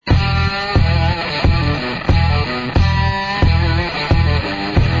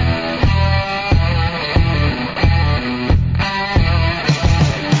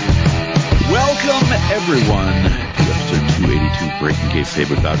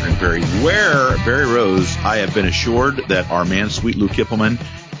David Bowdre and Barry Ware. Barry Rose, I have been assured that our man, Sweet Lou Kippelman,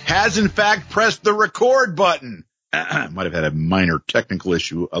 has in fact pressed the record button. Might have had a minor technical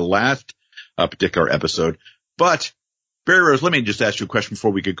issue last particular episode. But, Barry Rose, let me just ask you a question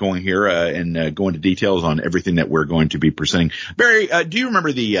before we get going here and go into details on everything that we're going to be presenting. Barry, do you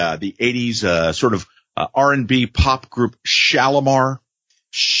remember the 80s sort of R&B pop group Shalamar?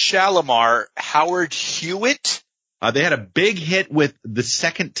 Shalamar, Howard Hewitt? They had a big hit with The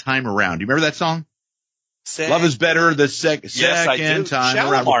Second Time Around. Do you remember that song? Love is Better the second time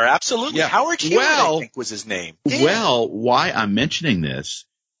Shalamar, around. Absolutely. Yeah. Howard Hewitt, I think, was his name. Yeah. Well, why I'm mentioning this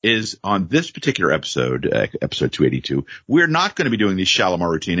is on this particular episode, episode 282, we're not going to be doing the Shalamar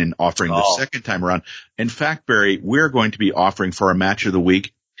routine and offering the second time around. In fact, Barry, we're going to be offering for our match of the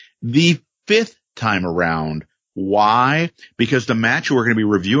week the fifth time around. Why? Because the match we're going to be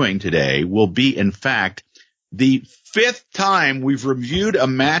reviewing today will be, in fact, the fifth time we've reviewed a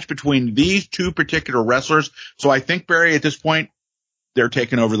match between these two particular wrestlers. So I think, Barry, at this point, they're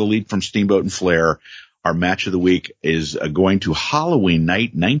taking over the lead from Steamboat and Flair. Our match of the week is going to Halloween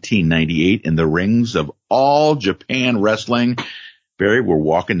night, 1998, in the rings of All Japan Wrestling. Barry, we're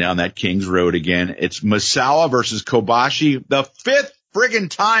walking down that King's Road again. It's Misawa versus Kobashi, the fifth friggin'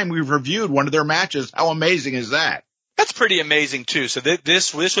 time we've reviewed one of their matches. How amazing is that? That's pretty amazing too. So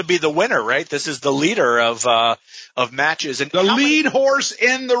this would be the winner, right? This is the leader of matches, and the lead horse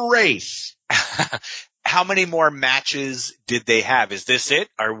in the race. How many more matches did they have? Is this it?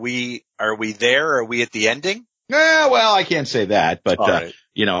 Are we there? Are we at the ending? Well, I can't say that, but right.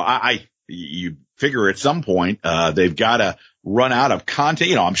 You figure at some point they've got to run out of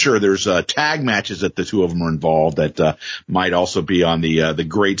content. I'm sure there's tag matches that the two of them are involved that might also be on the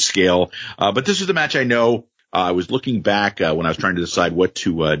great scale. But this is the match I know. I was looking back when I was trying to decide what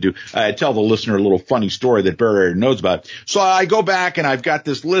to do. I tell the listener a little funny story that Barry knows about. So I go back and I've got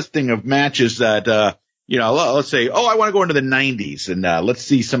this listing of matches that, let's say, I want to go into the 90s and let's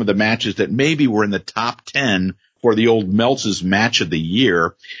see some of the matches that maybe were in the top 10 for the old Meltz's match of the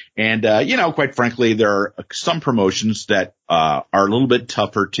year. And, quite frankly, there are some promotions that are a little bit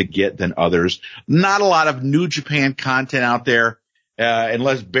tougher to get than others. Not a lot of New Japan content out there.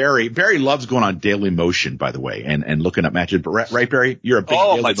 Unless Barry loves going on Daily Motion, by the way, and looking up matches. Right, Barry? You're a big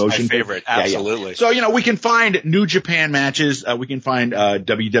Daily Motion. My favorite. Absolutely. Yeah. So, we can find New Japan matches. We can find,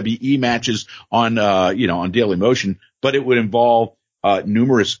 WWE matches on Daily Motion, but it would involve,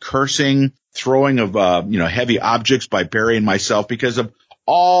 numerous cursing, throwing of, heavy objects by Barry and myself because of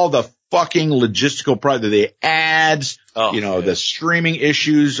all the fucking logistical problem, the ads, the streaming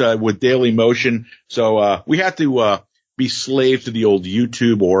issues, with Daily Motion. So, we have to, be slaves to the old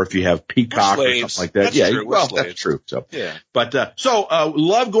YouTube, or if you have Peacock or something like that. That's true. So, yeah. But,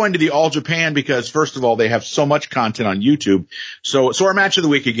 love going to the All Japan because first of all, they have so much content on YouTube. So our match of the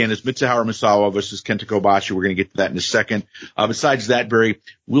week again is Mitsuharu Misawa versus Kenta Kobashi. We're going to get to that in a second. Besides that, Barry,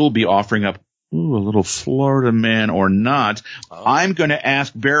 we'll be offering up, a little Florida man or not. I'm going to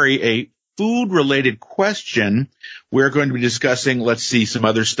ask Barry a food-related question. We're going to be discussing, let's see, some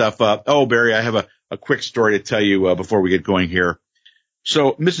other stuff. Barry, I have a quick story to tell you before we get going here.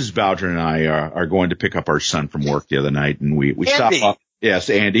 So Mrs. Bowdre and I are going to pick up our son from work the other night, and we stop off. Yes,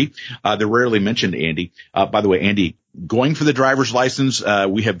 Andy. The rarely mentioned Andy. By the way, Andy, going for the driver's license,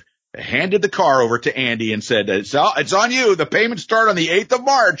 we have handed the car over to Andy and said, it's on you. The payments start on the 8th of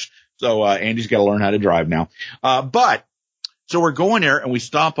March. So Andy's got to learn how to drive now. So we're going there, and we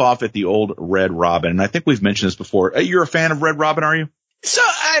stop off at the old Red Robin. And I think we've mentioned this before. You're a fan of Red Robin, are you? So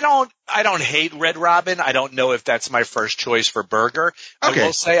I don't hate Red Robin. I don't know if that's my first choice for burger. Okay. I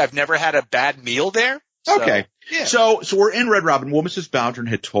will say I've never had a bad meal there. So, okay. Yeah. So we're in Red Robin. Well, Mrs. Bowdre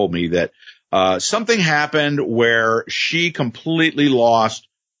had told me that something happened where she completely lost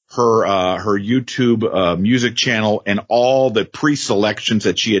her YouTube music channel and all the pre-selections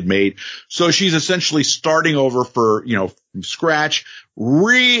that she had made. So she's essentially starting over from scratch,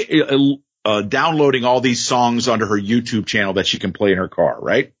 downloading all these songs onto her YouTube channel that she can play in her car,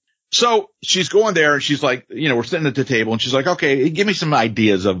 right? So she's going there and she's like, we're sitting at the table and she's like, okay, give me some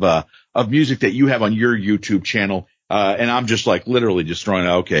ideas of music that you have on your YouTube channel. And I'm just like literally just throwing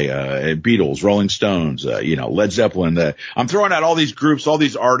out, Beatles, Rolling Stones, Led Zeppelin. I'm throwing out all these groups, all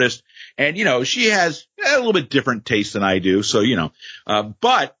these artists. And, she has a little bit different taste than I do. So,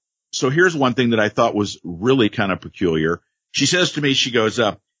 so here's one thing that I thought was really kind of peculiar. She says to me, she goes,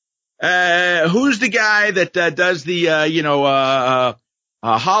 who's the guy that does the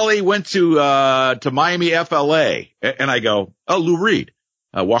Holly went to Miami FLA? And I go, Lou Reed,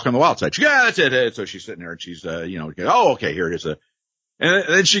 Walk on the Wild Side. She goes, yeah, that's it. So she's sitting there and she's okay, here it is. And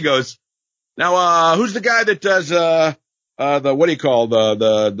then she goes, now who's the guy that does what do you call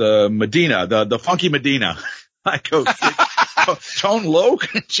the Medina, the funky Medina. I go, Tone Loc?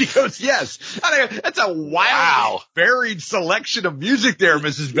 She goes, yes. I go, that's a wild, varied selection of music there,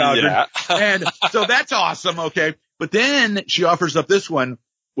 Mrs. Bowden. Yeah. And so that's awesome. Okay. But then she offers up this one,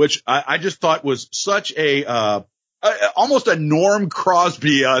 which I just thought was such almost a Norm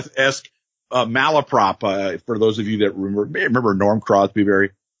Crosby-esque, malaprop, for those of you that remember Norm Crosby,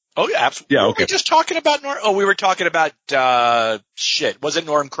 Barry. Oh, yeah, absolutely. Yeah, okay. We were just talking about we were talking about, wasn't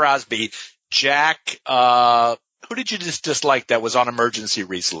Norm Crosby. Jack, who did you just dislike that was on Emergency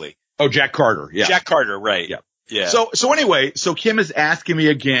recently? Oh, Jack Carter. Yeah. Jack Carter, right. Yeah. Yeah. So anyway, Kim is asking me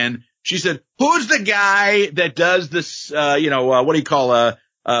again. She said, who's the guy that does this, what do you call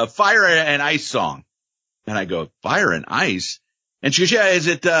Fire and Ice song? And I go, Fire and Ice? And she goes, yeah,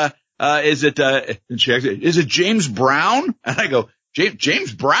 is it James Brown? And I go,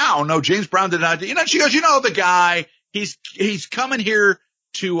 James Brown? No, James Brown did not. She goes, the guy, he's coming here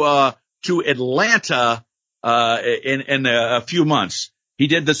to Atlanta, in a few months. He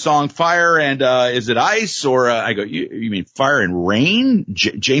did the song Fire and, is it Ice? Or, I go, you mean Fire and Rain?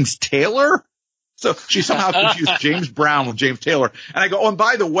 James Taylor? So she somehow confused James Brown with James Taylor. And I go, oh, and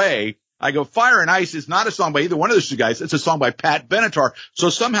by the way, Fire and Ice is not a song by either one of those two guys. It's a song by Pat Benatar.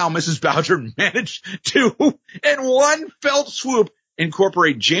 So somehow Mrs. Bowder managed to, in one fell swoop,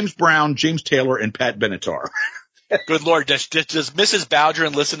 incorporate James Brown, James Taylor, and Pat Benatar. Good Lord. Does Mrs.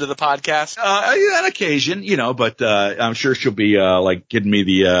 Bowdrin listen to the podcast? On occasion, but, I'm sure she'll be, giving me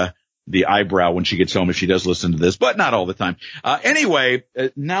the eyebrow when she gets home if she does listen to this, but not all the time. Anyway,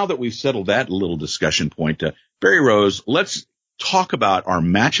 now that we've settled that little discussion point, Barry Rose, let's talk about our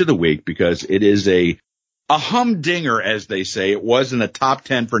match of the week, because it is a humdinger, as they say. It was in the top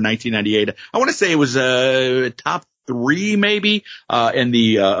 10 for 1998. I want to say it was top 3 maybe in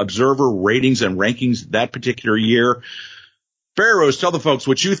the Observer ratings and rankings that particular year. Barry Rose, tell the folks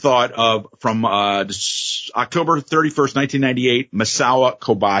what you thought of from October 31st, 1998, Misawa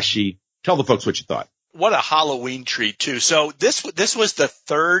Kobashi. Tell the folks what you thought. What a Halloween treat, too. So this was the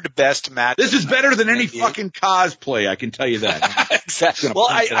third best match. This is better than any fucking cosplay, I can tell you that. Exactly. Well,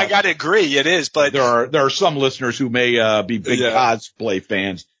 I got to agree, it is. But there are some listeners who may be big cosplay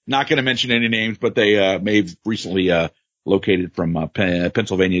fans. Not going to mention any names, but they may have recently located from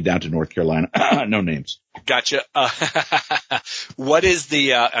Pennsylvania down to North Carolina. No names. Gotcha. What is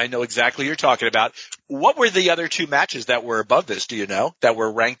I know exactly what you're talking about. What were the other two matches that were above this, do you know, that were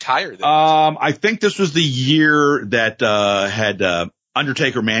ranked higher than this? I think this was the year that had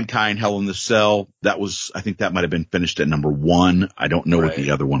Undertaker, Mankind, Hell in the Cell. I think that might have been finished at number 1. I don't know what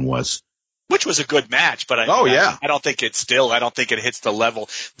the other one was. Which was a good match, but I don't think it hits the level.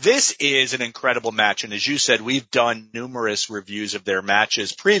 This is an incredible match. And as you said, we've done numerous reviews of their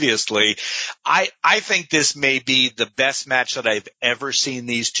matches previously. I think this may be the best match that I've ever seen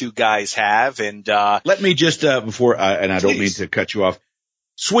these two guys have. And, let me just, before, and I don't mean to cut you off.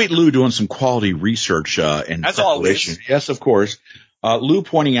 Sweet Lou doing some quality research, and as always. Yes, of course. Lou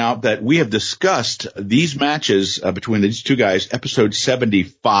pointing out that we have discussed these matches between these two guys, episode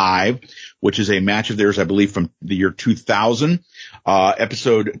 75, which is a match of theirs, I believe, from the year 2000,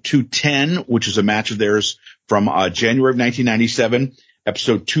 episode 210, which is a match of theirs from January of 1997,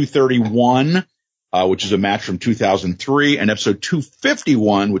 episode 231, which is a match from 2003, and episode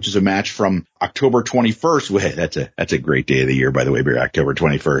 251, which is a match from October 21st. Well, that's a great day of the year, by the way, October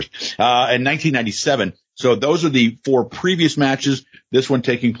 21st, in 1997. So those are the 4 previous matches. This one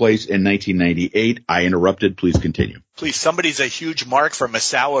taking place in 1998. I interrupted. Please continue. Please, somebody's a huge mark for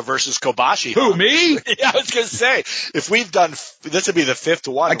Misawa versus Kobashi. Who, me? Yeah, I was going to say, if we've done, this would be the 5th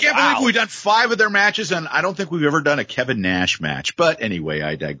one. I can't believe we've done 5 of their matches, and I don't think we've ever done a Kevin Nash match. But anyway,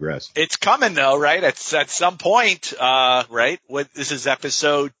 I digress. It's coming, though, right? It's at some point, right? This is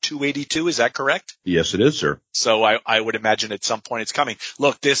episode 282, is that correct? Yes, it is, sir. So I would imagine at some point it's coming.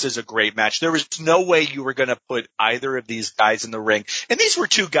 Look, this is a great match. There was no way you were going to put either of these guys in the ring. And these were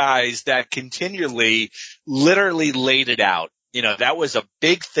two guys that continually, literally laid it out. You know, that was a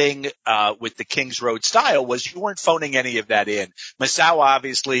big thing with the Kings Road style, was you weren't phoning any of that in. Misawa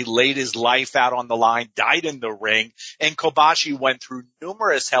obviously laid his life out on the line, died in the ring, and Kobashi went through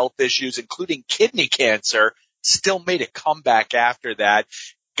numerous health issues, including kidney cancer, still made a comeback after that.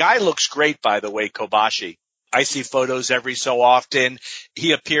 Guy looks great, by the way, Kobashi. I see photos every so often.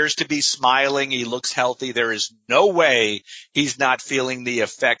 He appears to be smiling. He looks healthy. There is no way he's not feeling the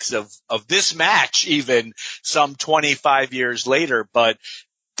effects of this match, even some 25 years later. But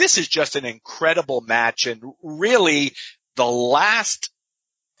this is just an incredible match. And really, the last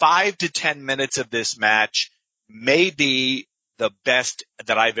 5 to 10 minutes of this match may be the best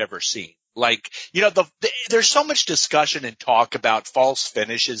that I've ever seen. Like, there's so much discussion and talk about false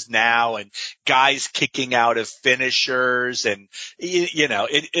finishes now and guys kicking out of finishers. And,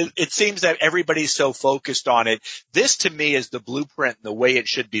 it seems that everybody's so focused on it. This to me is the blueprint and the way it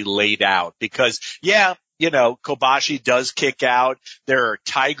should be laid out because Kobashi does kick out. There are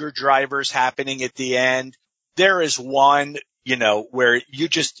tiger drivers happening at the end. There is one, where you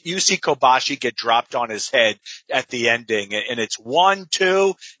see Kobashi get dropped on his head at the ending and it's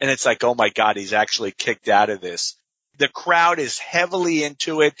 1-2 and it's like, oh my God, he's actually kicked out of this. The crowd is heavily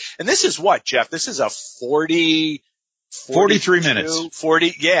into it. And this is what, Jeff? This is a 43 minutes.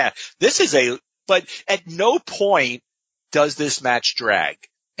 40. Yeah. But at no point does this match drag.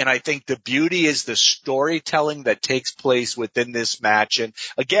 And I think the beauty is the storytelling that takes place within this match. And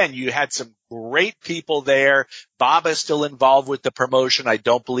again, you had some great people there. Baba's still involved with the promotion. I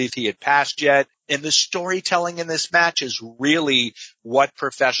don't believe he had passed yet. And the storytelling in this match is really what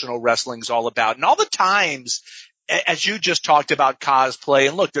professional wrestling is all about. And all the times, as you just talked about cosplay,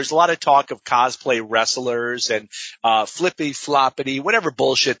 and look, there's a lot of talk of cosplay wrestlers and flippy floppity, whatever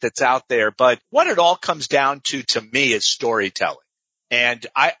bullshit that's out there. But what it all comes down to me, is storytelling. And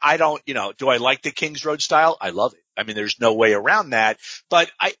I don't, do I like the Kings Road style? I love it. I mean, there's no way around that. But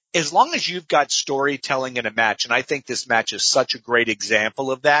as long as you've got storytelling in a match, and I think this match is such a great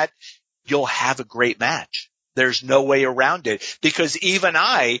example of that, you'll have a great match. There's no way around it because even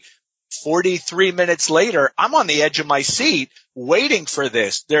 43 minutes later, I'm on the edge of my seat waiting for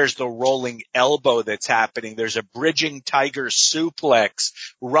this. There's the rolling elbow that's happening. There's a bridging tiger suplex,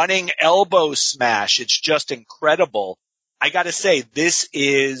 running elbow smash. It's just incredible. I got to say, this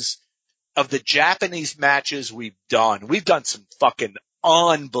is, of the Japanese matches we've done some fucking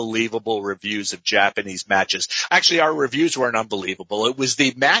unbelievable reviews of Japanese matches. Actually, our reviews weren't unbelievable. It was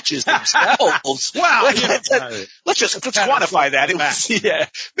the matches themselves. Wow. Let's quantify that. It was,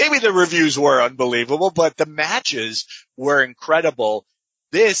 maybe the reviews were unbelievable, but the matches were incredible.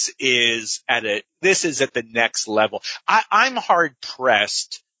 This is at the next level. I'm hard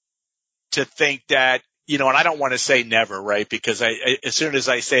pressed to think that, and I don't want to say never, right? Because as soon as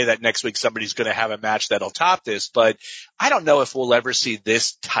I say that next week, somebody's going to have a match that'll top this, but I don't know if we'll ever see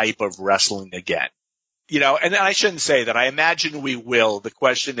this type of wrestling again. And I shouldn't say that. I imagine we will. The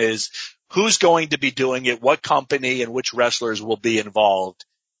question is, who's going to be doing it? What company and which wrestlers will be involved?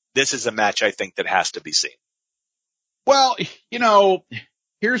 This is a match I think that has to be seen. Well,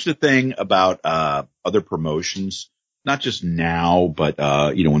 here's the thing about other promotions. Not just now, but,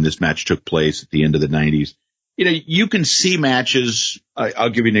 when this match took place at the end of the 90s, you can see matches.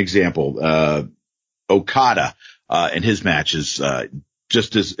 I'll give you an example. Okada, and his matches,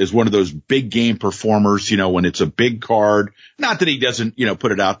 just as one of those big game performers, when it's a big card, not that he doesn't,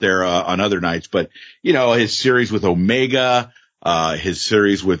 put it out there, on other nights, but, his series with Omega, his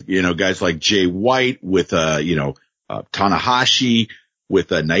series with, guys like Jay White, with, Tanahashi, with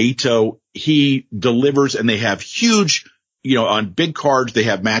Naito, he delivers, and they have huge, on big cards, they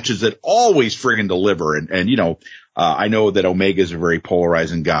have matches that always friggin' deliver. And I know that Omega is a very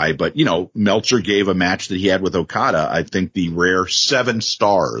polarizing guy, but, Meltzer gave a match that he had with Okada, I think the rare 7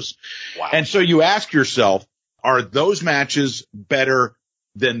 stars. Wow. And so you ask yourself, are those matches better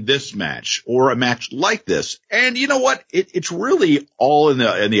than this match or a match like this? And you know what? It's really all in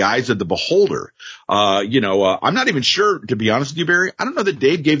the eyes of the beholder. I'm not even sure, to be honest with you, Barry. I don't know that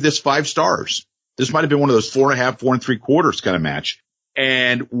Dave gave this 5 stars. This might have been one of those 4.5, 4 3/4 kind of match.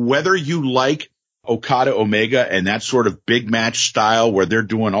 And whether you like Okada Omega and that sort of big match style where they're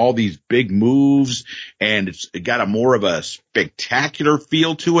doing all these big moves and it's got a more of a spectacular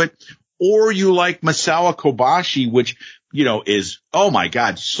feel to it, or you like Misawa Kobashi, which, is, oh my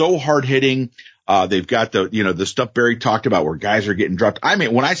God, so hard hitting. They've got the stuff Barry talked about where guys are getting dropped. I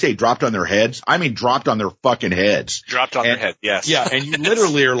mean, when I say dropped on their heads, I mean dropped on their fucking heads. Dropped on their head, yes. Yeah, and you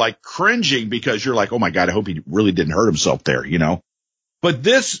literally are like cringing because you're like, oh my God, I hope he really didn't hurt himself there, But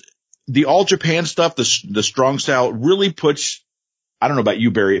the All Japan stuff, the strong style really puts, I don't know about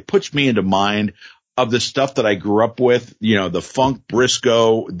you, Barry, it puts me into mind of the stuff that I grew up with, the Funk,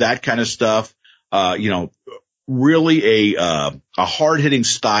 Briscoe, that kind of stuff, really a hard-hitting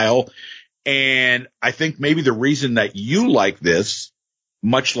style. And I think maybe the reason that you like this,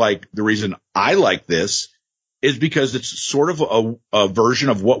 much like the reason I like this, is because it's sort of a version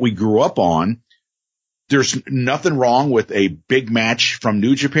of what we grew up on. There's nothing wrong with a big match from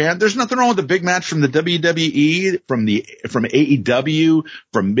New Japan. There's nothing wrong with a big match from the WWE, from AEW,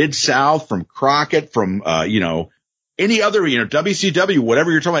 from Mid-South, from Crockett, from, any other, WCW,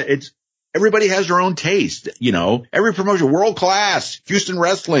 whatever you're talking about. Everybody has their own taste, every promotion, world class, Houston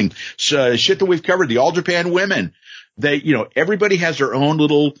wrestling, shit that we've covered, the All Japan women, everybody has their own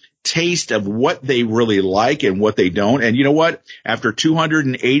little taste of what they really like and what they don't. And you know what? After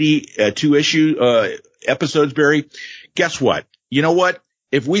 282 episodes, Barry, guess what? You know what?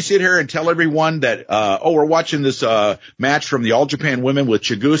 If we sit here and tell everyone that, we're watching this, match from the All Japan Women with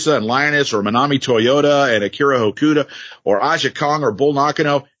Chigusa and Lioness or Manami Toyota and Akira Hokuda or Aja Kong or Bull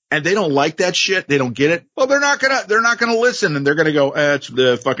Nakano, and they don't like that shit, they don't get it, well, they're not gonna listen, and they're gonna go, it's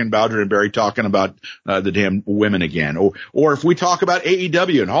the fucking Bowder and Barry talking about, the damn women again. Or if we talk about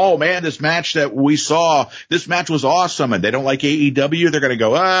AEW and, oh man, this match that we saw, this match was awesome, and they don't like AEW, they're gonna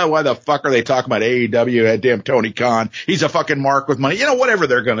go, why the fuck are they talking about AEW? That damn Tony Khan, he's a fucking mark with money. Whatever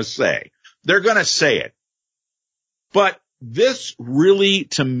they're gonna say. They're gonna say it. But this really,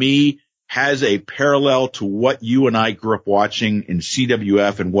 to me, has a parallel to what you and I grew up watching in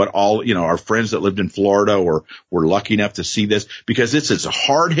CWF and what all, our friends that lived in Florida or were lucky enough to see this, because it's a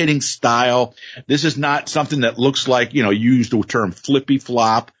hard hitting style. This is not something that looks like, you use the term flippy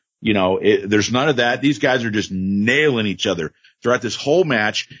flop. There's none of that. These guys are just nailing each other throughout this whole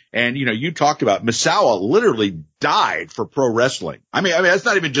match. And, you talked about Misawa literally died for pro wrestling. I mean, that's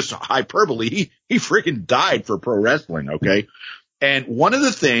not even just hyperbole. He freaking died for pro wrestling. Okay. And one of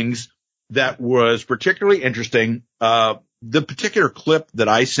the things that was particularly interesting, the particular clip that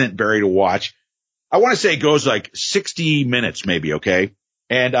I sent Barry to watch, I want to say it goes like 60 minutes maybe, okay?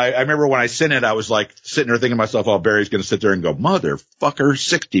 And I remember when I sent it, I was like sitting there thinking to myself, oh, Barry's going to sit there and go, motherfucker,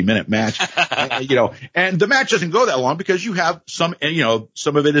 60-minute match. And the match doesn't go that long because you have some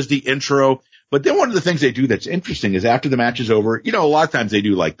of it is the intro. But then one of the things they do that's interesting is after the match is over, a lot of times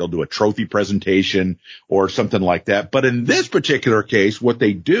they'll do a trophy presentation or something like that. But in this particular case, what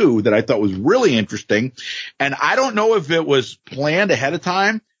they do that I thought was really interesting, and I don't know if it was planned ahead of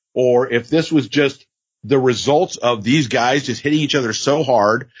time or if this was just the results of these guys just hitting each other so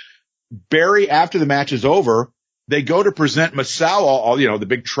hard. Barry, after the match is over, they go to present Misawa, the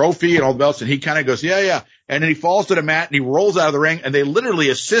big trophy and all the belts, and he kind of goes, yeah. And then he falls to the mat and he rolls out of the ring, and they literally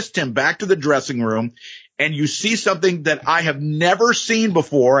assist him back to the dressing room. And you see something that I have never seen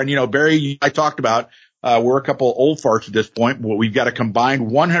before. And, Barry, I talked about, we're a couple old farts at this point, but we've got a combined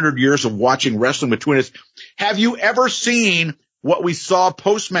 100 years of watching wrestling between us. Have you ever seen what we saw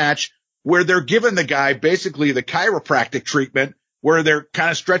post-match where they're giving the guy basically the chiropractic treatment where they're kind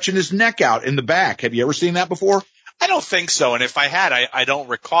of stretching his neck out in the back? Have you ever seen that before? I don't think so. And if I had, I don't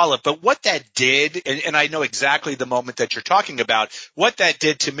recall it. But what that did, and I know exactly the moment that you're talking about, what that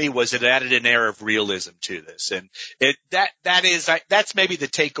did to me was it added an air of realism to this. And that's maybe the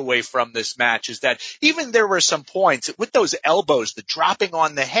takeaway from this match, is that even there were some points with those elbows, the dropping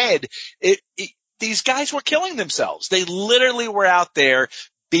on the head, these guys were killing themselves. They literally were out there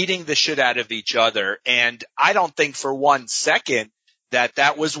beating the shit out of each other. And I don't think for 1 second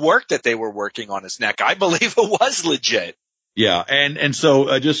that was work that they were working on his neck. I believe it was legit. Yeah. And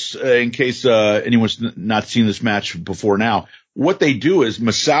so, just in case, anyone's not seen this match before now, what they do is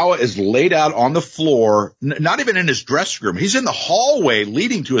Misawa is laid out on the floor, not even in his dressing room. He's in the hallway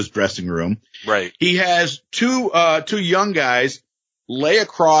leading to his dressing room. Right. He has two young guys lay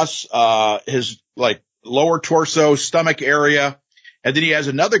across, his lower torso, stomach area. And then he has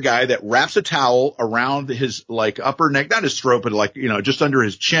another guy that wraps a towel around his upper neck, not his throat, but just under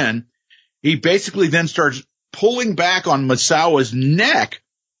his chin. He basically then starts pulling back on Misawa's neck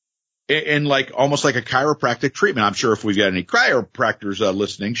in almost like a chiropractic treatment. I'm sure if we've got any chiropractors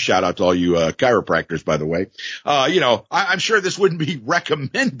listening, shout out to all you chiropractors, by the way. I'm sure this wouldn't be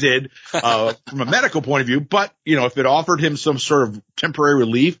recommended from a medical point of view, but if it offered him some sort of temporary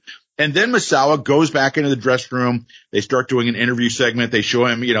relief. And then Misawa goes back into the dressing room. They start doing an interview segment. They show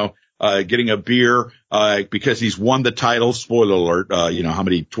him, getting a beer, because he's won the title. Spoiler alert, how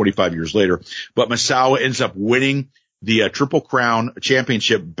many 25 years later. But Misawa ends up winning the Triple Crown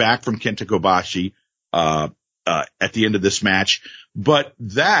championship back from Kenta Kobashi, at the end of this match. But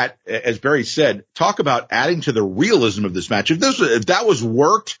that, as Barry said, talk about adding to the realism of this match. If that was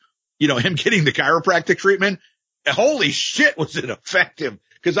worked, him getting the chiropractic treatment, holy shit, was it effective?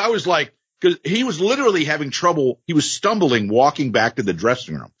 Because I was because he was literally having trouble. He was stumbling, walking back to the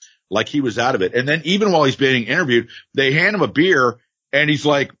dressing room like he was out of it. And then even while he's being interviewed, they hand him a beer, and he's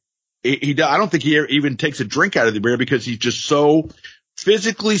I don't think he even takes a drink out of the beer because he's just so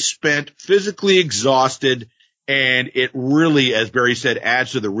physically spent, physically exhausted. And it really, as Barry said,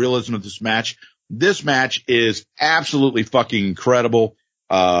 adds to the realism of this match. This match is absolutely fucking incredible.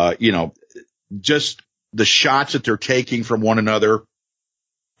 Just the shots that they're taking from one another.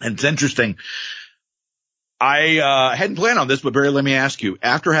 And it's interesting. I hadn't planned on this, but Barry, let me ask you,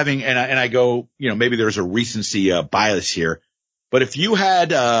 after having, and I go, maybe there's a recency bias here, but if you had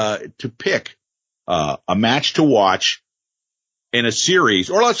to pick a match to watch in a series,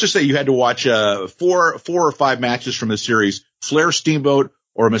 or let's just say you had to watch, 4 or 5 matches from the series, Flair Steamboat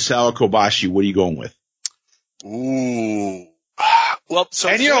or Misawa Kobashi, what are you going with? Ooh. Well, so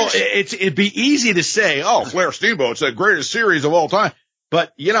and it'd be easy to say, oh, Flair Steamboat's the greatest series of all time.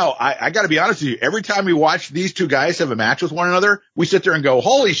 But, I got to be honest with you. Every time we watch these two guys have a match with one another, we sit there and go,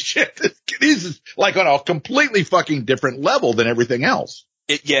 holy shit, this is like on a completely fucking different level than everything else.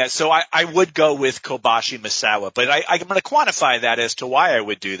 So I would go with Kobashi Misawa, but I'm going to quantify that as to why I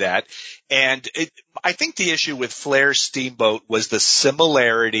would do that. And I think the issue with Flair Steamboat was the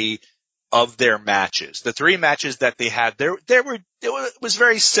similarity of their matches. The 3 matches that they had, it was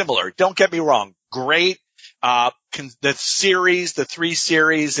very similar. Don't get me wrong. Great. The 3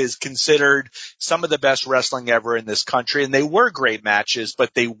 series is considered some of the best wrestling ever in this country, and they were great matches,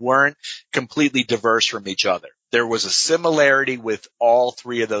 but they weren't completely diverse from each other. There was a similarity with all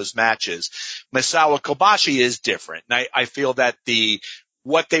 3 of those matches. Misawa Kobashi is different, and I feel that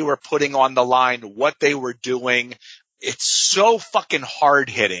what they were putting on the line, what they were doing, it's so fucking hard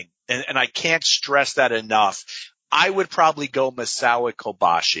hitting, and I can't stress that enough. I would probably go Misawa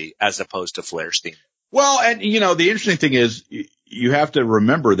Kobashi as opposed to Flair Steamboat. Well, and the interesting thing is you have to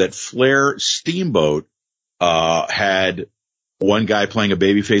remember that Flair Steamboat, had one guy playing a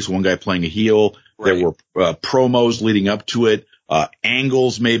babyface, one guy playing a heel. Right. There were, promos leading up to it,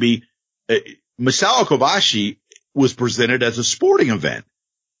 angles maybe. Misawa Kobashi was presented as a sporting event.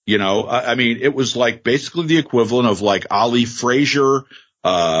 It was like basically the equivalent of like Ali Frazier,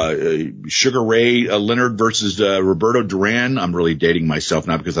 Sugar Ray Leonard versus Roberto Duran. I'm really dating myself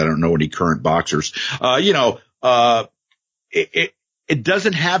now because I don't know any current boxers. It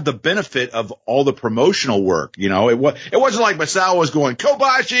doesn't have the benefit of all the promotional work. It wasn't like Misawa was going,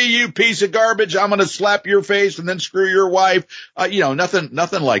 Kobashi, you piece of garbage, I'm going to slap your face and then screw your wife.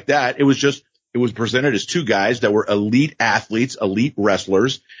 Nothing like that. It was presented as 2 guys that were elite athletes, elite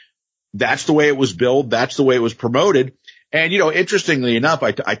wrestlers. That's the way it was billed. That's the way it was promoted. And, interestingly enough,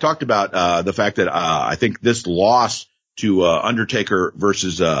 I talked about, the fact that, I think this loss to, Undertaker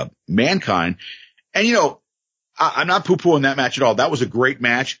versus, Mankind. And, I'm not poo-pooing that match at all. That was a great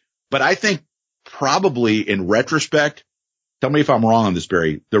match, but I think probably in retrospect, tell me if I'm wrong on this,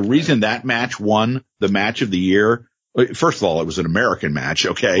 Barry, the reason that match won the match of the year, first of all, it was an American match.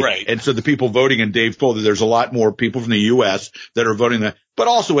 Okay. Right. And so the people voting in Dave Foley, there's a lot more people from the U.S. that are voting that, but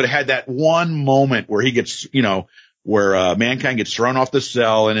also it had that one moment where he gets, where Mankind gets thrown off the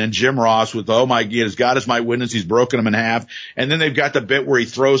cell, and then Jim Ross with, oh my God, God is my witness, he's broken him in half. And then they've got the bit where he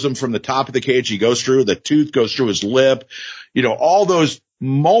throws him from the top of the cage, he goes through, the tooth goes through his lip. All those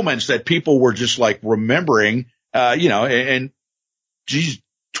moments that people were just like remembering, and geez,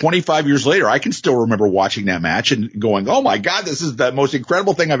 25 years later, I can still remember watching that match and going, oh my God, this is the most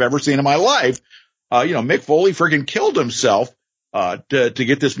incredible thing I've ever seen in my life. Mick Foley friggin' killed himself, to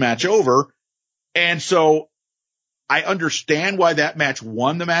get this match over. And so, I understand why that match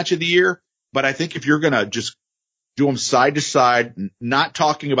won the match of the year, but I think if you're going to just do them side to side, not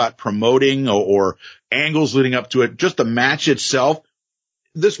talking about promoting or angles leading up to it, just the match itself,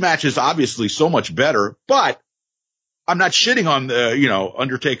 this match is obviously so much better, but I'm not shitting on the,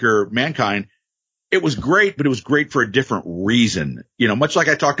 Undertaker Mankind. It was great, but it was great for a different reason. Much like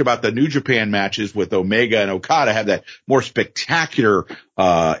I talked about the New Japan matches with Omega and Okada have that more spectacular,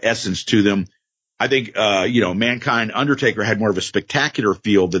 essence to them. I think, Mankind Undertaker had more of a spectacular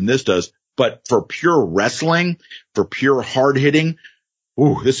feel than this does, but for pure wrestling, for pure hard hitting,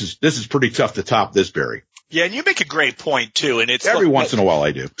 this is pretty tough to top this, Barry. Yeah, and you make a great point too, and it's every once in a while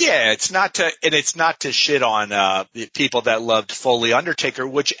I do. Yeah, it's not to shit on the people that loved Foley Undertaker,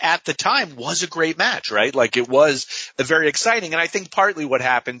 which at the time was a great match, right? Like it was very exciting, and I think partly what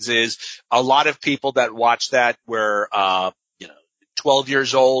happens is a lot of people that watched that were 12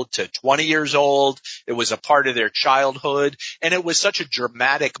 years old to 20 years old. It was a part of their childhood, and it was such a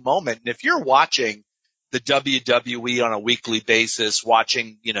dramatic moment. And if you're watching the WWE on a weekly basis,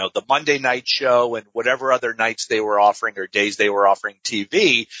 watching, the Monday night show and whatever other nights they were offering or days they were offering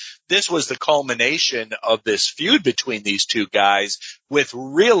TV, this was the culmination of this feud between these 2 guys with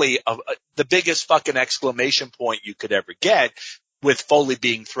really the biggest fucking exclamation point you could ever get, with Foley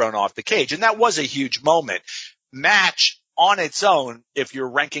being thrown off the cage. And that was a huge moment. Match on its own, if you're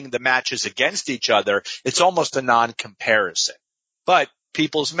ranking the matches against each other, it's almost a non-comparison. But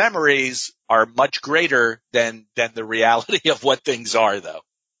people's memories are much greater than the reality of what things are, though.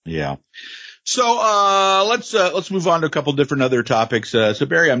 Yeah. So let's move on to a couple different other topics. So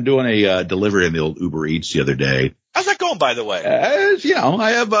Barry, I'm doing a delivery on the old Uber Eats the other day. How's that going, by the way?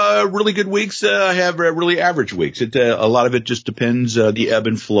 I have really good weeks. I have really average weeks. A lot of it just depends the ebb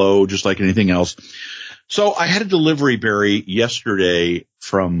and flow, just like anything else. So I had a delivery, Barry, yesterday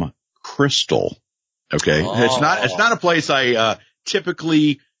from Crystal. Okay, it's not a place I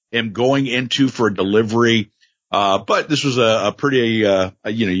typically am going into for a delivery. But this was a pretty,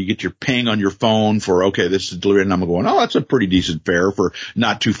 you get your ping on your phone for, okay, this is delivery, and I'm going, oh, that's a pretty decent fare for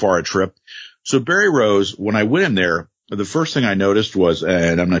not too far a trip. So Barry Rose, when I went in there, the first thing I noticed was,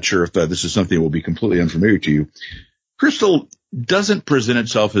 and I'm not sure if this is something that will be completely unfamiliar to you, Crystal doesn't present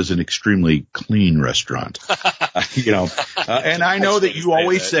itself as an extremely clean restaurant, and I know that you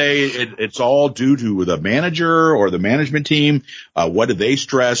always say it's all due to the manager or the management team. What do they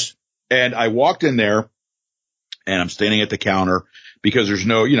stress? And I walked in there, and I'm standing at the counter because there's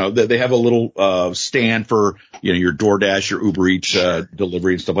no, they have a little stand for, your DoorDash, your Uber Eats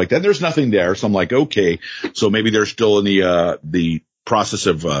delivery and stuff like that. There's nothing there. So I'm like, okay, so maybe they're still in the process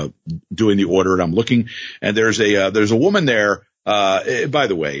of doing the order. And I'm looking, and there's a woman there. By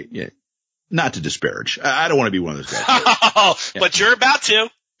the way, not to disparage, I don't want to be one of those guys. But you're about to.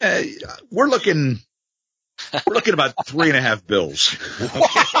 We're looking about 3.5 bills.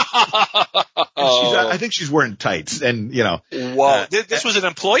 I think she's wearing tights, and Whoa! This was an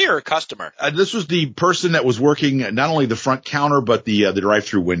employee or a customer? This was the person that was working not only the front counter but the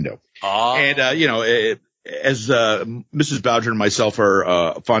drive-through window. Oh. And as Mrs. Bouger and myself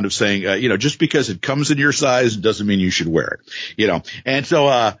are fond of saying, just because it comes in your size doesn't mean you should wear it. And so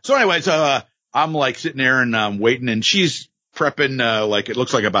anyway, I'm like sitting there and I'm waiting, and she's prepping like it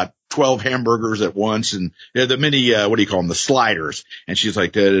looks like about 12 hamburgers at once, and the mini what do you call them, the sliders, and she's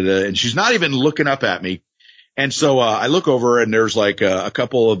like and she's not even looking up at me. And so I look over, and there's like a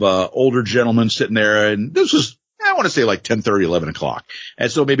couple of older gentlemen sitting there, and this was, I want to say, like 10:30, 11 o'clock,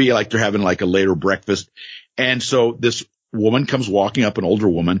 and so maybe like they're having like a later breakfast. And so this woman comes walking up, an older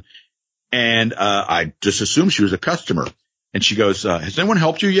woman, and I just assumed she was a customer, and she goes, has anyone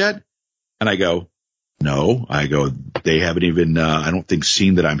helped you yet? And I go, no. I go, they haven't even, I don't think,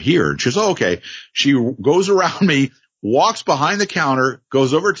 seen that I'm here. And she goes, oh, okay. She goes around me, walks behind the counter,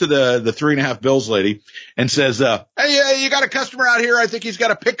 goes over to the 3.5 bills lady, and says, hey, you got a customer out here. I think he's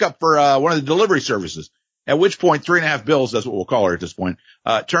got a pickup for one of the delivery services. At which point, 3.5 bills, that's what we'll call her at this point,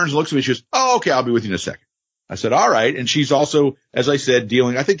 turns and looks at me. She goes, oh, okay, I'll be with you in a second. I said, all right. And she's also, as I said,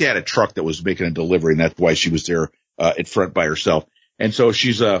 dealing, I think they had a truck that was making a delivery, and that's why she was there in front by herself. And so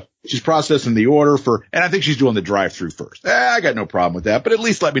she's processing the order and I think she's doing the drive-through first. I got no problem with that, but at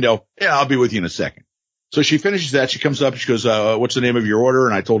least let me know. Yeah, I'll be with you in a second. So she finishes that. She comes up. She goes, what's the name of your order?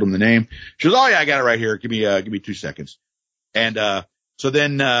 And I told him the name. She goes, oh yeah, I got it right here. Give me 2 seconds. And, so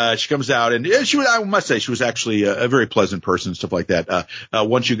then, she comes out, and I must say, she was actually a very pleasant person and stuff like that.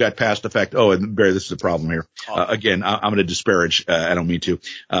 Once you got past the fact, and Barry, this is a problem here. Again, I'm going to disparage. I don't mean to.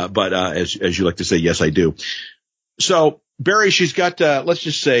 But, as you like to say, yes, I do. So Barry, she's got, let's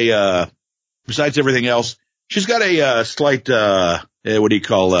just say, besides everything else, she's got a slight, what do you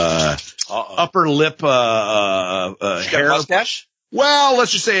call, upper lip, hair mustache? Well,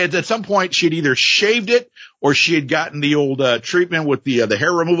 let's just say at some point she'd either shaved it or she had gotten the old treatment with the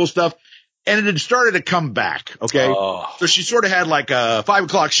hair removal stuff, and it had started to come back. Okay. Oh. So she sort of had like a 5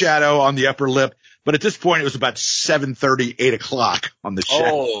 o'clock shadow on the upper lip. But at this point, it was about 7:30, 8 o'clock on the shadow.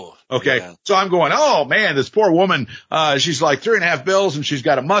 Oh, okay. Yeah. So I'm going, oh man, this poor woman, she's like 3.5 bills, and she's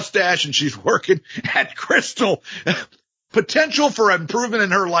got a mustache, and she's working at Crystal. Potential for improvement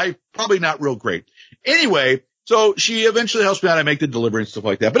in her life, probably not real great. Anyway, so she eventually helps me out. I make the delivery and stuff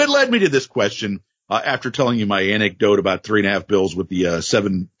like that. But it led me to this question, after telling you my anecdote about 3.5 bills with the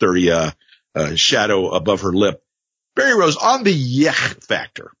 7:30 shadow above her lip. Barry Rose, on the yuck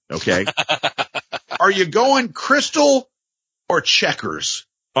factor, okay? Are you going Crystal or Checkers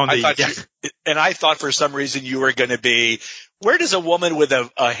on the yuck? And I thought for some reason you were going to be, where does a woman with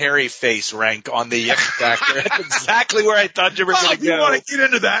a hairy face rank on the yuck factor? That's exactly where I thought you were going to go. If you want to get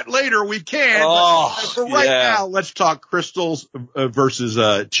into that later, we can. Oh, but for right now, let's talk Crystals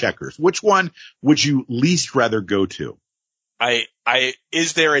versus Checkers. Which one would you least rather go to?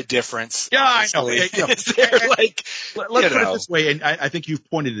 Is there a difference? Yeah, honestly? I know. Is there like, let's put it this way, and I think you've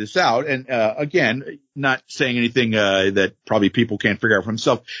pointed this out, and again, not saying anything that probably people can't figure out for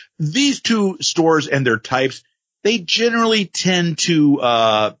themselves. These two stores and their types, they generally tend to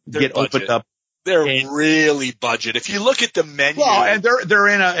get opened up. They're really budget. If you look at the menu, well, and they're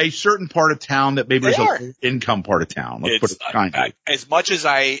in a certain part of town that maybe is a low income part of town. Let's put it kindly. As much as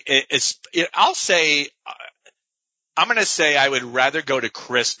I'll say, I'm going to say I would rather go to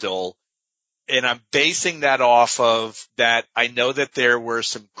Crystal And I'm basing that off of that. I know that there were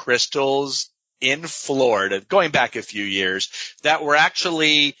some Krystals in Florida going back a few years that were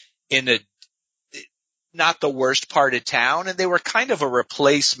actually in a not the worst part of town, and they were kind of a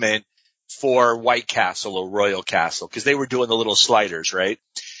replacement for White Castle or Royal Castle because they were doing the little sliders, right?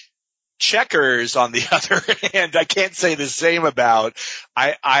 Checkers, on the other hand, I can't say the same about.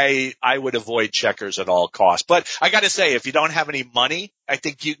 I would avoid Checkers at all costs. But I got to say, if you don't have any money, I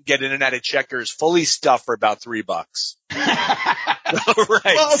think you can get in and out of Checkers fully stuffed for about $3.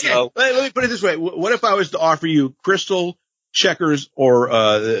 Right. Well, okay. So, let me put it this way. What if I was to offer you Krystal, Checkers, or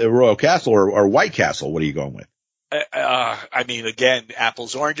Royal Castle or White Castle? What are you going with? I mean, again,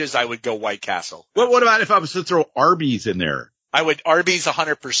 apples, oranges, I would go White Castle. What about if I was to throw Arby's in there? I would Arby's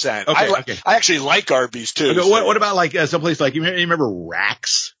 100%. Okay. I actually like Arby's too. Okay, what about like someplace like you remember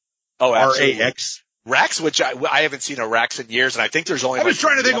Rax? Oh, absolutely. RAX. Rax, which I haven't seen a Rax in years, and I think there's only. I was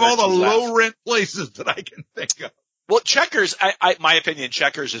trying to think of all the low rent places that I can think of. Well, Checkers, my opinion,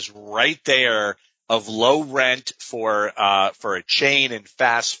 Checkers is right there of low rent for a chain and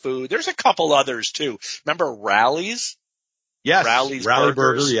fast food. There's a couple others too. Remember Rally's? Yes, Rally's Rally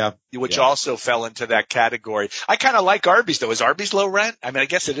Burgers, Burger, yeah. Which also fell into that category. I kind of like Arby's though. Is Arby's low rent? I mean, I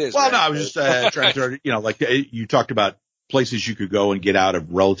guess it is. Well, right? no, I was just trying to, like you talked about places you could go and get out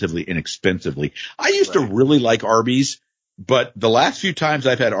of relatively inexpensively. I used to really like Arby's, but the last few times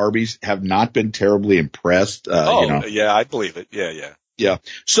I've had Arby's have not been terribly impressed. Yeah, I believe it. Yeah. Yeah.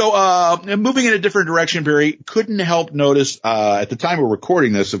 So, moving in a different direction, Barry, couldn't help notice, at the time we're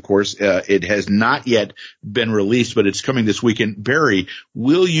recording this, of course, it has not yet been released, but it's coming this weekend. Barry,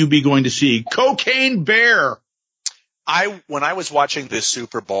 will you be going to see Cocaine Bear? When I was watching this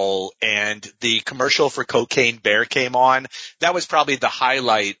Super Bowl and the commercial for Cocaine Bear came on, that was probably the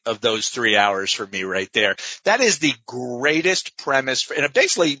highlight of those 3 hours for me right there. That is the greatest premise, and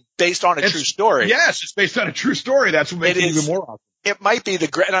basically based on a true story. Yes, it's based on a true story. That's what makes it even more awesome. It might be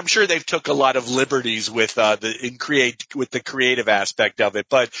and I'm sure they've took a lot of liberties with the creative aspect of it,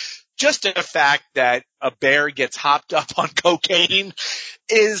 but just the fact that a bear gets hopped up on cocaine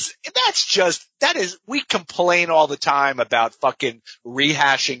we complain all the time about fucking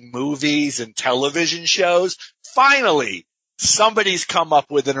rehashing movies and television shows. Finally, somebody's come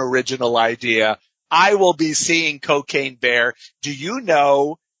up with an original idea. I will be seeing Cocaine Bear. Do you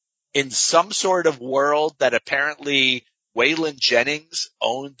know, in some sort of world, that apparently Waylon Jennings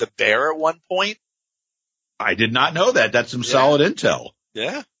owned the bear at one point? I did not know that. That's some solid intel.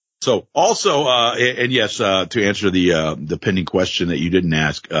 Yeah. So also, and yes, to answer the pending question that you didn't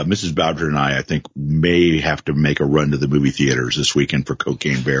ask, Mrs. Bowder and I think may have to make a run to the movie theaters this weekend for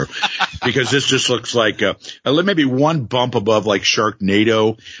Cocaine Bear because this just looks like, maybe one bump above like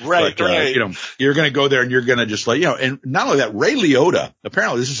Sharknado. Right. But, you're going to go there and you're going to just and not only that, Ray Liotta,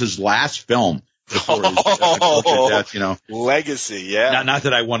 apparently this is his last film. Death, legacy, yeah. Not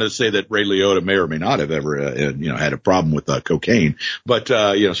that I want to say that Ray Liotta may or may not have ever, had a problem with cocaine, but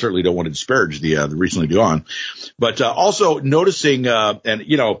certainly don't want to disparage the recently gone. But also noticing, for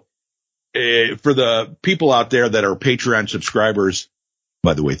the people out there that are Patreon subscribers.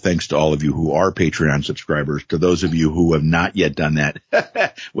 By the way, thanks to all of you who are Patreon subscribers. To those of you who have not yet done that,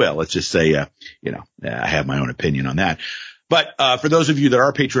 well, let's just say, I have my own opinion on that. But for those of you that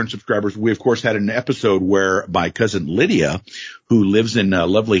are Patreon subscribers, we, of course, had an episode where my cousin Lydia, who lives in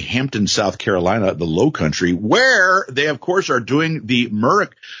lovely Hampton, South Carolina, the Low Country, where they, of course, are doing the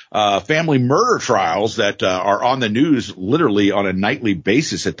Murdoch family murder trials that are on the news literally on a nightly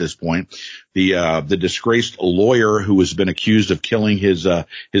basis at this point. The disgraced lawyer who has been accused of killing his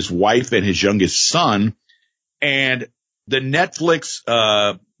wife and his youngest son. And the Netflix,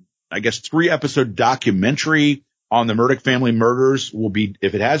 3-episode documentary on the Murdoch family murders will be,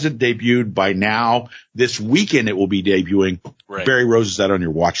 if it hasn't debuted by now, this weekend it will be debuting. Right. Barry Rose, is that on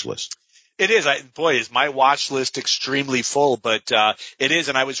your watch list? It is. Is my watch list extremely full, but it is.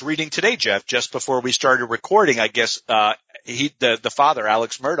 And I was reading today, Jeff, just before we started recording, I guess the father,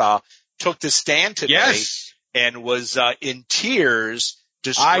 Alex Murdaugh, took the stand today and was in tears.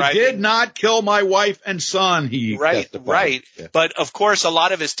 I did not kill my wife and son, he testified. Right. Yeah. But of course, a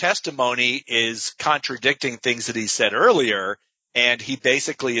lot of his testimony is contradicting things that he said earlier. And he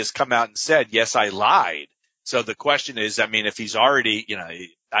basically has come out and said, yes, I lied. So the question is, if he's already,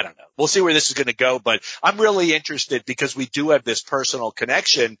 I don't know. We'll see where this is going to go. But I'm really interested because we do have this personal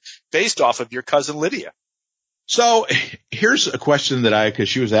connection based off of your cousin Lydia. So here's a question because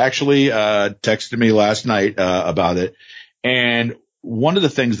she was actually texting me last night about it. And one of the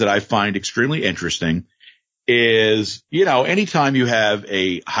things that I find extremely interesting is, anytime you have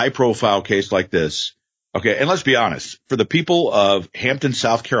a high profile case like this, Okay. And let's be honest, for the people of Hampton,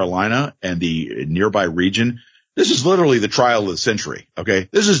 South Carolina and the nearby region, this is literally the trial of the century. Okay.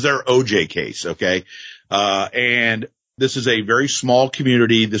 This is their OJ case. Okay. And this is a very small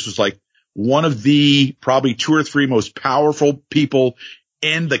community. This was like one of the probably 2 or 3 most powerful people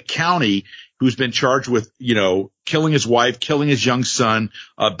in the county who's been charged with, killing his wife, killing his young son,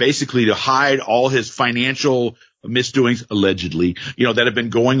 basically to hide all his financial misdoings, allegedly, that have been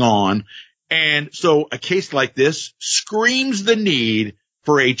going on. And so a case like this screams the need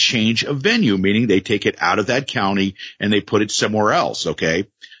for a change of venue, meaning they take it out of that county and they put it somewhere else. Okay.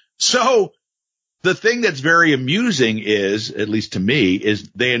 So the thing that's very amusing is, at least to me, is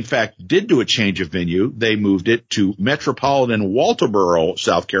they in fact did do a change of venue. They moved it to Metropolitan Walterboro,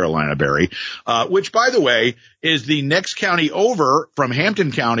 South Carolina, Barry, which by the way is the next county over from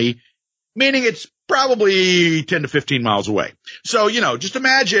Hampton County, meaning it's probably 10 to 15 miles away. So, just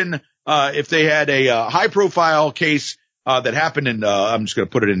imagine, if they had a high profile case, that happened in, I'm just going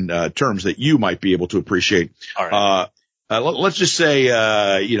to put it in, terms that you might be able to appreciate. All right. Let's just say,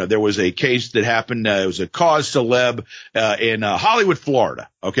 there was a case that happened. It was a cause celeb, in, Hollywood, Florida.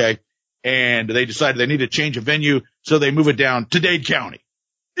 Okay. And they decided they need to change a venue. So they move it down to Dade County.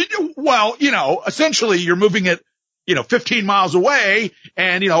 Well, essentially you're moving it, 15 miles away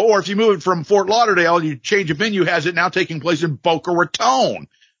and, or if you move it from Fort Lauderdale, you change a venue, has it now taking place in Boca Raton.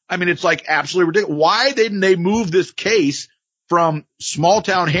 I mean, it's like absolutely ridiculous. Why didn't they move this case from small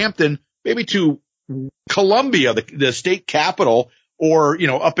town Hampton maybe to Columbia, the state capital, or,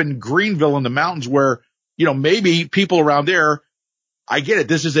 up in Greenville in the mountains where, maybe people around there, I get it.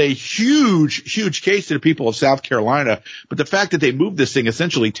 This is a huge, huge case to the people of South Carolina, but the fact that they moved this thing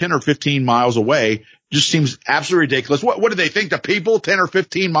essentially 10 or 15 miles away just seems absolutely ridiculous. What do they think? The people 10 or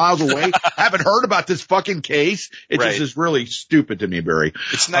 15 miles away haven't heard about this fucking case? It Right. just is really stupid to me, Barry.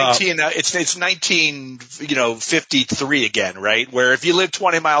 It's 1953 again, right? Where if you live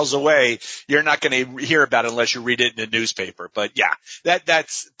 20 miles away, you're not going to hear about it unless you read it in a newspaper. But yeah,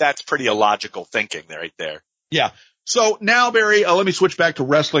 that's pretty illogical thinking right there. Yeah. So now, Barry, let me switch back to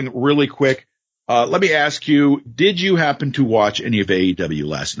wrestling really quick. Let me ask you, did you happen to watch any of AEW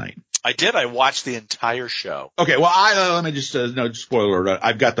last night? I did. I watched the entire show. Okay. Well, let me just, no spoiler alert.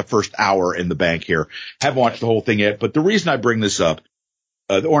 I've got the first hour in the bank here. Haven't watched the whole thing yet, but the reason I bring this up,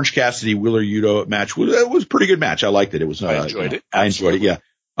 the Orange Cassidy Wheeler Yuta match was a pretty good match. I liked it. It was, I enjoyed it. I enjoyed it. Yeah.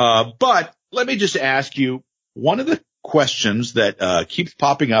 But let me just ask you, one of the questions that keeps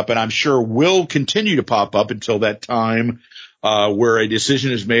popping up, and I'm sure will continue to pop up until that time where a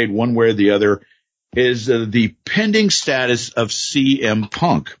decision is made one way or the other, is the pending status of CM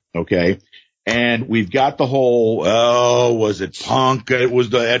Punk. Okay. And we've got the whole, was it Punk? It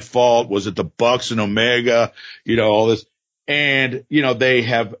was at fault. Was it the Bucks and Omega? All this. And, they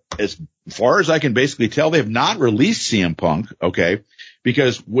have, as far as I can basically tell, they have not released CM Punk. Okay.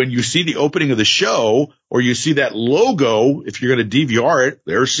 Because when you see the opening of the show or you see that logo, if you're going to DVR it,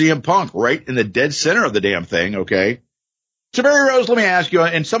 there's CM Punk right in the dead center of the damn thing. Okay. So Barry Rose, let me ask you,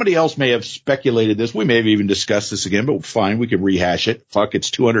 and somebody else may have speculated this. We may have even discussed this again, but fine. We could rehash it. Fuck,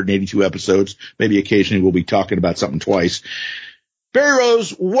 it's 282 episodes. Maybe occasionally we'll be talking about something twice. Barry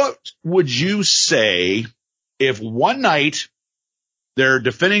Rose, what would you say if one night they're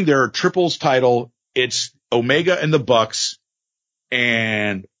defending their triples title, it's Omega and the Bucks,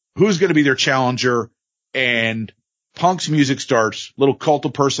 and who's going to be their challenger, and Punk's music starts, little cult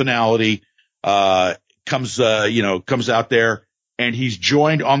of personality, comes out there, and he's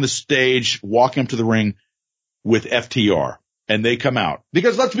joined on the stage, walking up to the ring with FTR, and they come out.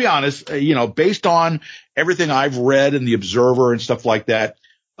 Because let's be honest, based on everything I've read in the Observer and stuff like that,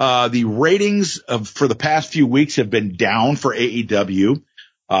 the ratings for the past few weeks have been down for AEW.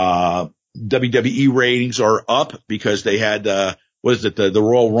 WWE ratings are up because they had, the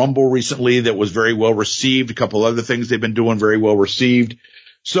Royal Rumble recently that was very well received. A couple other things they've been doing very well received.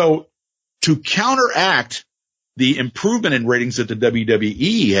 So to counteract the improvement in ratings that the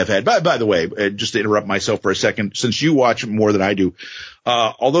WWE have had, by the way, just to interrupt myself for a second, since you watch more than I do,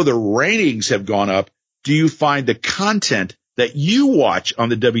 although the ratings have gone up, do you find the content that you watch on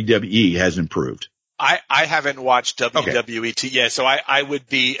the WWE has improved? I haven't watched WWE yet, so I would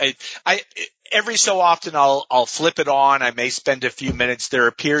be, every so often I'll flip it on. I may spend a few minutes. There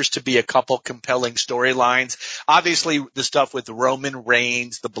appears to be a couple compelling storylines. Obviously, the stuff with Roman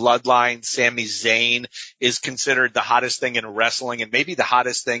Reigns, the Bloodline, Sami Zayn is considered the hottest thing in wrestling and maybe the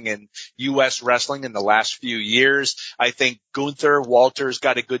hottest thing in U.S. wrestling in the last few years. I think Gunther Walter's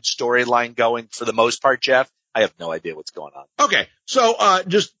got a good storyline going for the most part, Jeff. I have no idea what's going on. Okay. So,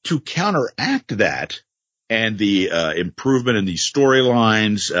 just to counteract that, and the improvement in the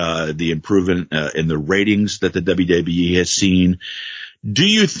storylines, the improvement in the ratings that the WWE has seen, do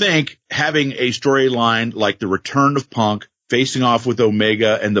you think having a storyline like the return of Punk facing off with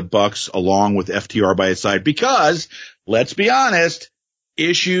Omega and the Bucks along with FTR by his side, because let's be honest,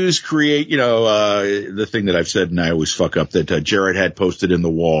 issues create, the thing that I've said and I always fuck up, that Jarrett had posted in the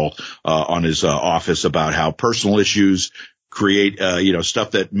wall on his office about how personal issues create,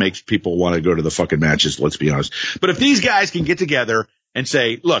 stuff that makes people want to go to the fucking matches, let's be honest. But if these guys can get together and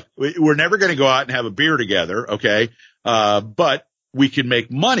say, look, we're never going to go out and have a beer together, okay, but we can make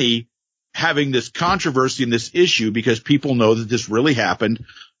money having this controversy and this issue because people know that this really happened.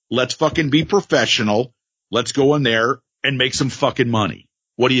 Let's fucking be professional. Let's go in there and make some fucking money.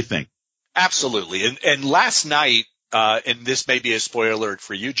 What do you think? Absolutely. And last night, and this may be a spoiler alert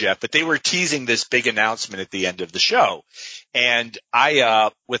for you, Jeff, but they were teasing this big announcement at the end of the show. And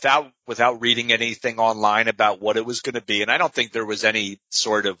I, without reading anything online about what it was going to be, and I don't think there was any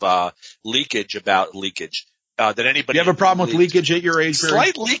sort of, leakage, that anybody. You have a problem with leakage at your age? Barry?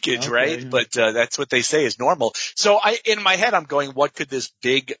 Slight leakage, okay, right? Yeah. But, that's what they say is normal. So in my head, I'm going, what could this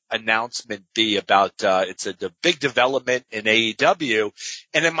big announcement be about? It's a big development in AEW.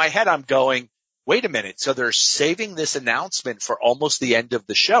 And in my head, I'm going, wait a minute. So they're saving this announcement for almost the end of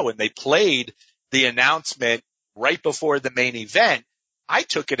the show, and they played the announcement right before the main event. I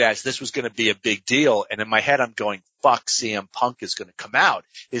took it as this was going to be a big deal. And in my head, I'm going, fuck, CM Punk is going to come out.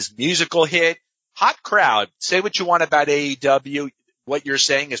 His musical hit, hot crowd. Say what you want about AEW. What you're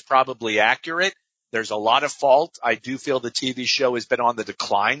saying is probably accurate. There's a lot of fault. I do feel the TV show has been on the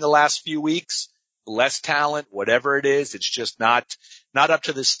decline the last few weeks. Less talent, whatever it is. It's just not up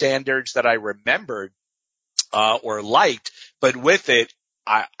to the standards that I remembered, or liked. But with it,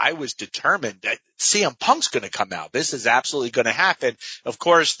 I was determined that CM Punk's going to come out. This is absolutely going to happen. Of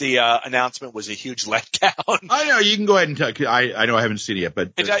course, the announcement was a huge letdown. I know. You can go ahead and tell. I know I haven't seen it yet,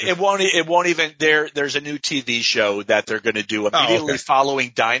 but it won't even. There's a new TV show that they're going to do immediately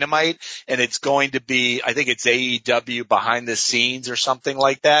following Dynamite, and it's going to be, I think it's AEW behind the scenes or something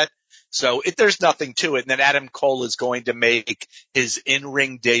like that. So there's nothing to it. And then Adam Cole is going to make his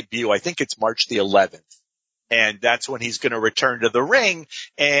in-ring debut. I think it's March the 11th. And that's when he's going to return to the ring.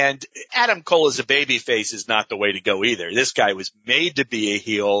 And Adam Cole as a babyface is not the way to go either. This guy was made to be a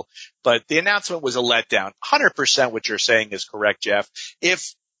heel, but the announcement was a letdown. 100% what you're saying is correct, Jeff.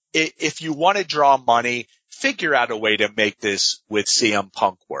 If you want to draw money, figure out a way to make this with CM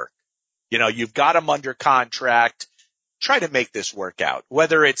Punk work. You've got him under contract. Try to make this work out,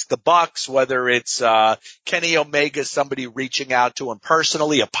 whether it's the Bucks, whether it's Kenny Omega, somebody reaching out to him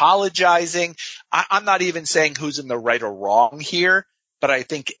personally, apologizing. I'm not even saying who's in the right or wrong here, but I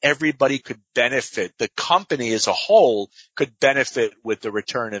think everybody could benefit. The company as a whole could benefit with the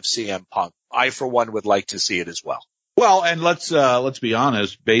return of CM Punk. I, for one, would like to see it as well. Well, and let's be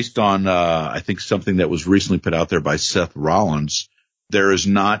honest, based on I think something that was recently put out there by Seth Rollins, there is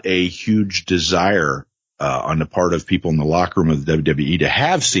not a huge desire on the part of people in the locker room of the WWE to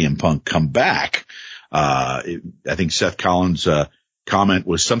have CM Punk come back. I think Seth Collins' comment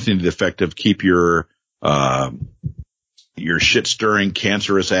was something to the effect of keep your shit stirring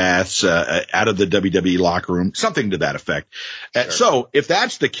cancerous ass out of the WWE locker room, something to that effect. Sure. So if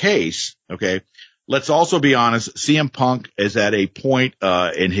that's the case, okay, let's also be honest, CM Punk is at a point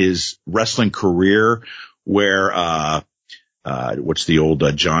in his wrestling career where what's the old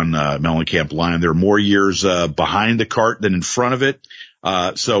John Mellencamp line? There are more years behind the cart than in front of it.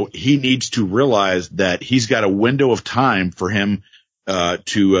 So he needs to realize that he's got a window of time for him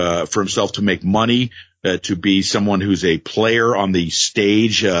for himself to make money, to be someone who's a player on the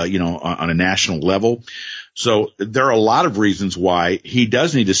stage, on a national level. So there are a lot of reasons why he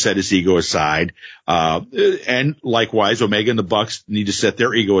does need to set his ego aside. And likewise, Omega and the Bucks need to set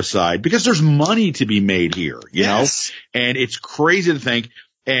their ego aside because there's money to be made here, you know, and it's crazy to think.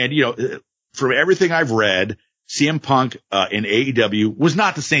 And, from everything I've read, CM Punk, in AEW was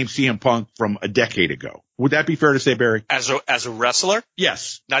not the same CM Punk from a decade ago. Would that be fair to say, Barry? As a wrestler?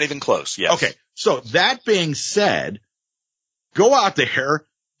 Yes. Not even close. Yes. Okay. So that being said, go out there,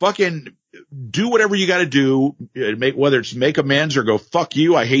 fucking do whatever you got to do, whether it's make amends or go, fuck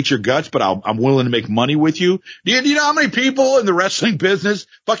you, I hate your guts, but I'm willing to make money with you. Do you know how many people in the wrestling business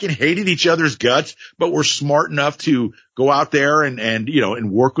fucking hated each other's guts, but were smart enough to go out there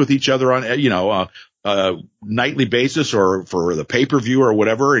and work with each other on, nightly basis or for the pay-per-view or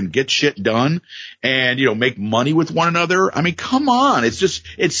whatever and get shit done and, make money with one another. I mean, come on.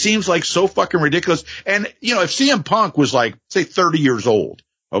 It seems like so fucking ridiculous. And, if CM Punk was like, say 30 years old,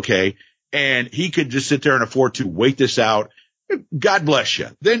 okay, and he could just sit there and afford to wait this out, God bless you.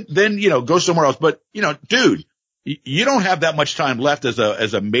 Then, go somewhere else. But, dude, you don't have that much time left as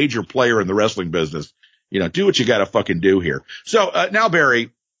a major player in the wrestling business. Do what you got to fucking do here. So, now,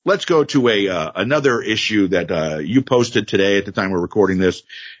 Barry, let's go to another issue that, you posted today at the time we're recording this.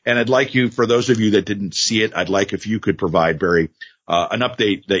 And I'd like you, for those of you that didn't see it, I'd like if you could provide, Barry, an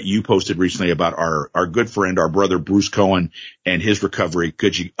update that you posted recently about our good friend, our brother, Bruce Cohen, and his recovery.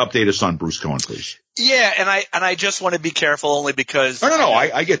 Could you update us on Bruce Cohen, please? Yeah. And I just want to be careful only because. No,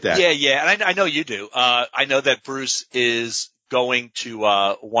 I get that. Yeah. And I know you do. I know that Bruce is going to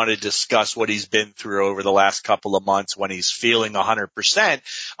want to discuss what he's been through over the last couple of months when he's feeling 100%.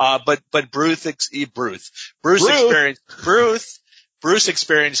 But Bruce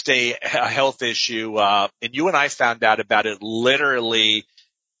experienced a health issue, and you and I found out about it literally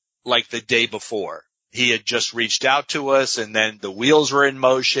like the day before. He had just reached out to us, and then the wheels were in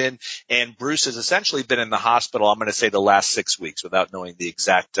motion, and Bruce has essentially been in the hospital, I'm going to say the last 6 weeks without knowing the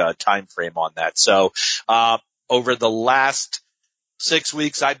exact time frame on that. So over the last 6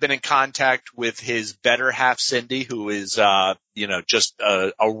 weeks, I've been in contact with his better half, Cindy, who is, just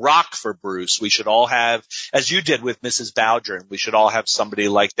a rock for Bruce. We should all have, as you did with Mrs. Bowdren, we should all have somebody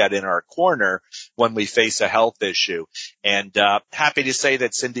like that in our corner when we face a health issue. And, happy to say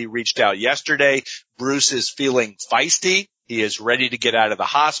that Cindy reached out yesterday. Bruce is feeling feisty. He is ready to get out of the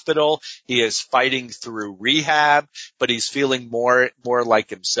hospital. He is fighting through rehab, but he's feeling more like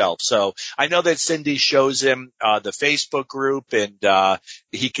himself. So I know that Cindy shows him the Facebook group, and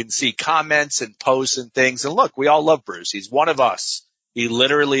he can see comments and posts and things. And look, we all love Bruce. He's one of us. He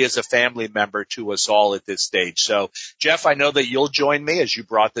literally is a family member to us all at this stage. So, Jeff, I know that you'll join me, as you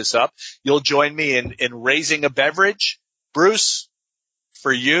brought this up. You'll join me in raising a beverage. Bruce,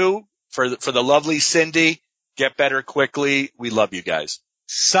 for you, for the lovely Cindy, get better quickly. We love you guys.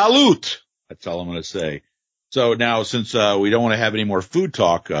 Salute. That's all I'm going to say. So now, since we don't want to have any more food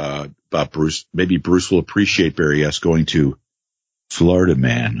talk about Bruce, maybe Bruce will appreciate Barry S. going to Florida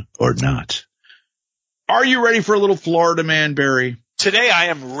Man or not. Are you ready for a little Florida Man, Barry? Today I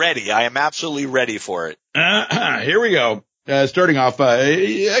am ready. I am absolutely ready for it. Here we go. Starting off,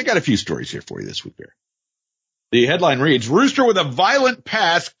 I got a few stories here for you this week, Barry. The headline reads, Rooster with a violent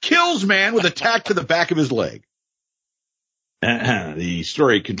pass kills man with attack to the back of his leg. The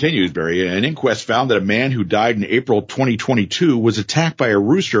story continues, Barry. An inquest found that a man who died in April 2022 was attacked by a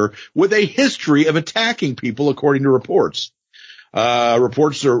rooster with a history of attacking people, according to reports.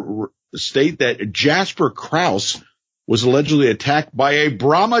 Reports state that Jasper Krause was allegedly attacked by a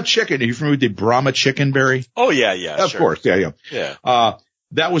Brahma chicken. Are you familiar with the Brahma chicken, Barry? Oh, yeah. Of course, yeah.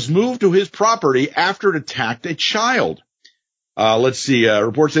 That was moved to his property after it attacked a child. Let's see.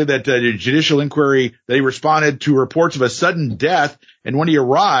 Reports say that the judicial inquiry, they responded to reports of a sudden death. And when he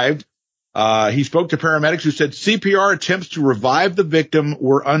arrived, he spoke to paramedics who said CPR attempts to revive the victim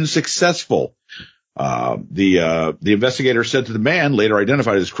were unsuccessful. The investigator said to the man, later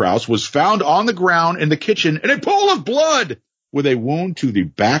identified as Krause, was found on the ground in the kitchen in a pool of blood with a wound to the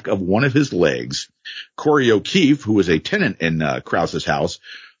back of one of his legs. Corey O'Keefe, who was a tenant in Krause's house,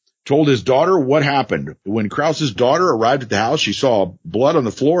 told his daughter what happened. When Krause's daughter arrived at the house, she saw blood on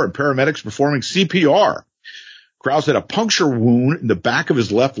the floor and paramedics performing CPR. Krause had a puncture wound in the back of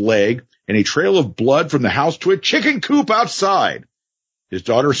his left leg and a trail of blood from the house to a chicken coop outside. His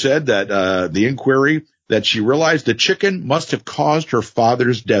daughter said that the inquiry that she realized the chicken must have caused her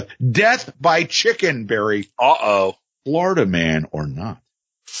father's death. Death by chicken, Barry. Uh-oh. Florida man or not.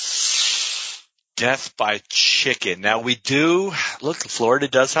 Death by chicken. Now look, Florida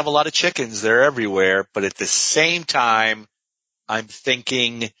does have a lot of chickens. They're everywhere. But at the same time, I'm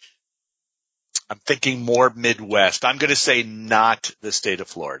thinking more Midwest. I'm going to say not the state of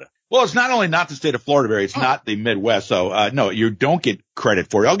Florida. Well, it's not only not the state of Florida, Barry. It's not the Midwest. So, no, you don't get credit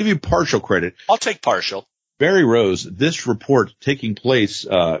for it. I'll give you partial credit. I'll take partial. Barry Rose, this report taking place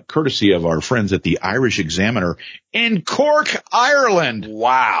courtesy of our friends at the Irish Examiner in Cork, Ireland.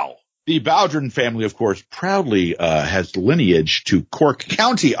 Wow. The Bowdren family, of course, proudly has lineage to Cork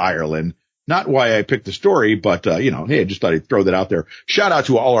County, Ireland. Not why I picked the story, but, hey, I just thought I'd throw that out there. Shout out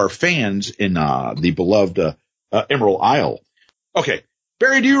to all our fans in the beloved Emerald Isle. Okay.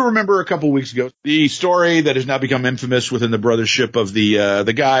 Barry, do you remember a couple of weeks ago the story that has now become infamous within the brothership of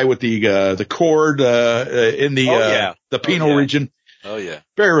the guy with the cord in the penal region? Oh yeah.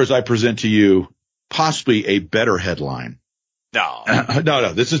 Barry Rose, I present to you possibly a better headline. No.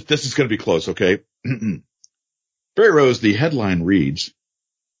 No. This is going to be close, okay? Barry Rose, the headline reads,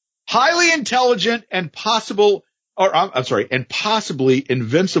 highly intelligent and possibly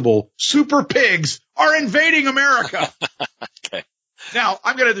invincible super pigs are invading America. Okay. Now,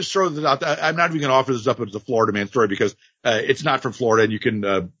 I'm going to just throw this out. I'm not even going to offer this up as a Florida man story because it's not from Florida, and you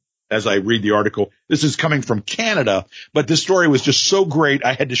can, as I read the article, this is coming from Canada, but this story was just so great,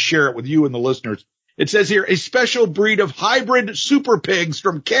 I had to share it with you and the listeners. It says here, a special breed of hybrid super pigs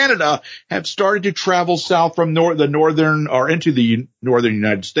from Canada have started to travel south from the northern or into the northern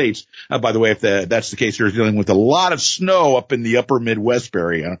United States. By the way, if that's the case, they're dealing with a lot of snow up in the upper Midwest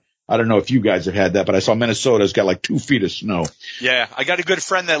area. I don't know if you guys have had that, but I saw Minnesota's got like 2 feet of snow. Yeah, I got a good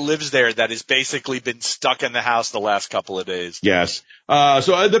friend that lives there that has basically been stuck in the house the last couple of days. Yes.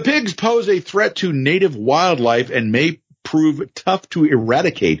 So the pigs pose a threat to native wildlife and may prove tough to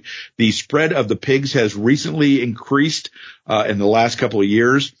eradicate. The spread of the pigs has recently increased in the last couple of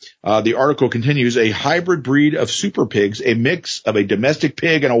years. The article continues, a hybrid breed of super pigs, a mix of a domestic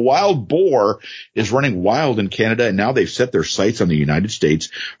pig and a wild boar, is running wild in Canada, and now they've set their sights on the United States.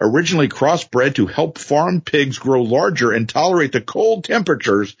 Originally crossbred to help farm pigs grow larger and tolerate the cold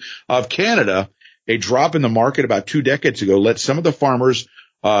temperatures of Canada, a drop in the market about 2 decades ago led some of the farmers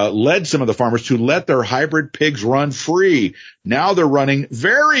to let their hybrid pigs run free. Now they're running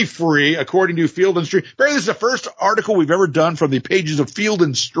very free, according to Field and Stream. Barry, this is the first article we've ever done from the pages of Field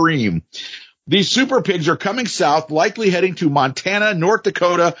and Stream. These super pigs are coming south, likely heading to Montana, North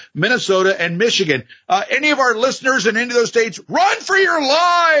Dakota, Minnesota, and Michigan. Any of our listeners in any of those states, run for your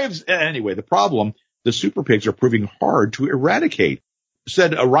lives! Anyway, the problem, the super pigs are proving hard to eradicate.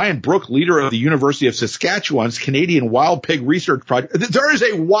 Said Ryan Brook, leader of the University of Saskatchewan's Canadian Wild Pig Research Project. There is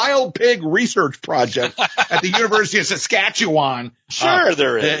a wild pig research project at the University of Saskatchewan. Sure,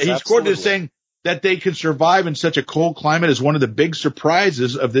 there is. He's quoted as saying that they can survive in such a cold climate is one of the big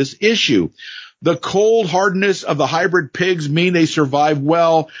surprises of this issue. The cold hardness of the hybrid pigs mean they survive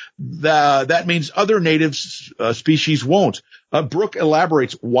well. That means other native species won't. Brook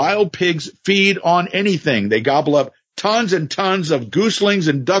elaborates, wild pigs feed on anything. They gobble up tons and tons of gooselings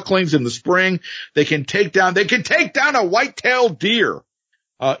and ducklings in the spring. They can take down a white-tailed deer,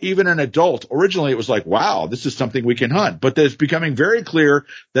 even an adult. Originally, it was like, wow, this is something we can hunt. But it's becoming very clear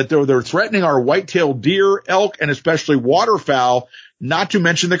that they're threatening our white-tailed deer, elk, and especially waterfowl, not to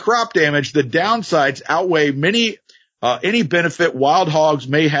mention the crop damage. The downsides outweigh any benefit wild hogs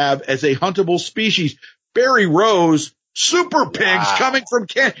may have as a huntable species. Barry Rose, super pigs coming from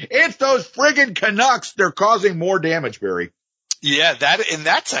Canada. It's those friggin' Canucks. They're causing more damage, Barry. Yeah,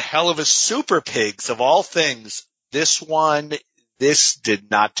 that's a hell of a super pigs of all things. This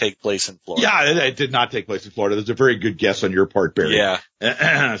did not take place in Florida. Yeah, it did not take place in Florida. That's a very good guess on your part, Barry.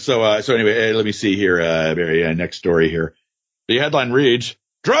 Yeah. So anyway, let me see here, Barry, next story here. The headline reads,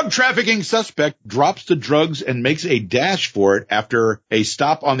 drug trafficking suspect drops the drugs and makes a dash for it after a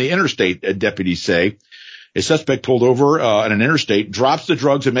stop on the interstate, deputies say. A suspect pulled over on an interstate, drops the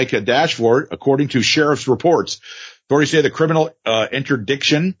drugs and makes a dash for it, according to sheriff's reports. Authorities say the criminal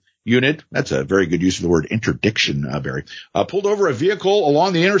interdiction unit, that's a very good use of the word interdiction, Barry, pulled over a vehicle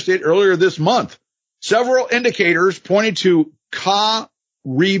along the interstate earlier this month. Several indicators pointed to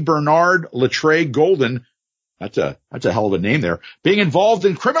Bernard Latre Golden, that's a hell of a name there, being involved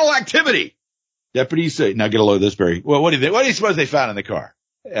in criminal activity. Deputies say, now get a load of this, Barry. Well, what do you suppose they found in the car?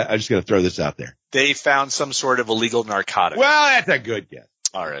 I'm just going to throw this out there. They found some sort of illegal narcotic. Well, that's a good guess.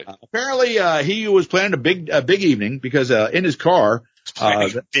 All right. Apparently, he was planning a big evening because, in his car,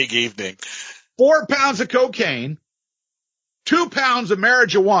 big evening, 4 pounds of cocaine, 2 pounds of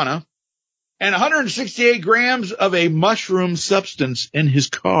marijuana, and 168 grams of a mushroom substance in his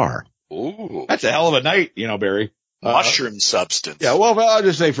car. Ooh. That's a hell of a night, Barry. Mushroom substance. Yeah, well, I'll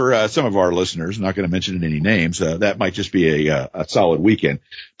just say for some of our listeners, I'm not going to mention any names, that might just be a solid weekend.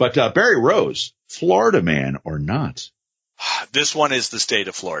 But Barry Rose, Florida man or not? This one is the state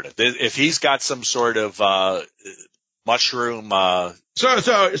of Florida. If he's got some sort of mushroom. So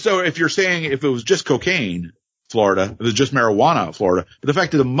if you're saying if it was just cocaine, Florida, if it was just marijuana, Florida, but the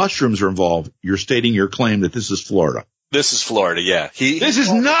fact that the mushrooms are involved, you're stating your claim that this is Florida. This is Florida, yeah. This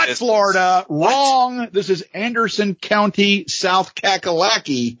is not Florida. Wrong. This is Anderson County, South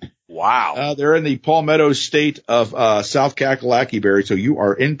Kakalaki. Wow. They're in the Palmetto state of South Kakalaki, Barry. So you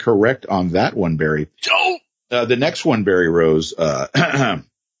are incorrect on that one, Barry. The next one, Barry Rose. The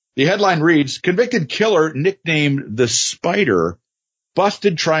headline reads, convicted killer nicknamed the Spider,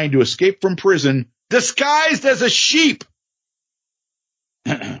 busted trying to escape from prison, disguised as a sheep.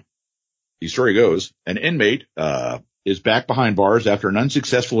 The story goes, an inmate is back behind bars after an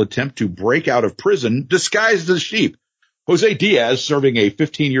unsuccessful attempt to break out of prison disguised as a sheep. Jose Diaz, serving a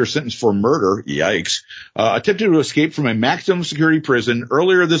 15-year sentence for murder, yikes, attempted to escape from a maximum security prison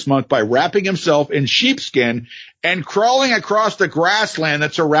earlier this month by wrapping himself in sheepskin and crawling across the grassland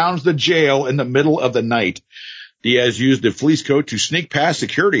that surrounds the jail in the middle of the night. Diaz used the fleece coat to sneak past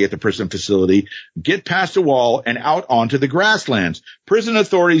security at the prison facility, get past the wall, and out onto the grasslands. Prison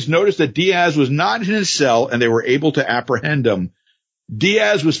authorities noticed that Diaz was not in his cell, and they were able to apprehend him.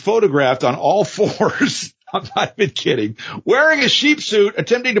 Diaz was photographed on all fours. I'm not even kidding. Wearing a sheep suit,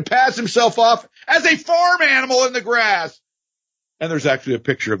 attempting to pass himself off as a farm animal in the grass. And there's actually a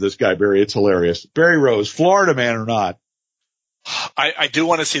picture of this guy, Barry. It's hilarious. Barry Rose, Florida man or not. I do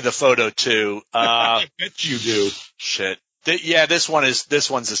want to see the photo too. I bet you do. Shit. This one's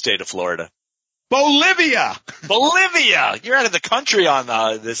the state of Florida. Bolivia. You're out of the country on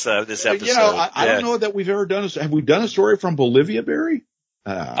this episode. I don't know that we've ever done have we done a story from Bolivia, Barry?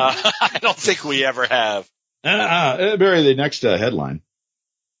 I don't think we ever have. Barry, the next headline.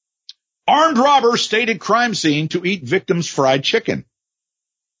 Armed robber stayed at crime scene to eat victim's fried chicken.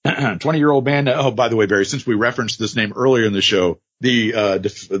 20-year-old man. Oh, by the way, Barry, since we referenced this name earlier in the show, the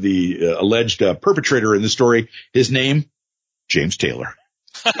alleged perpetrator in the story, his name, James Taylor.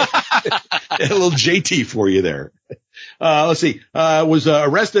 A little JT for you there. Let's see. Was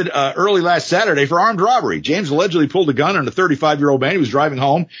arrested early last Saturday for armed robbery. James allegedly pulled a gun on a 35-year-old man who was driving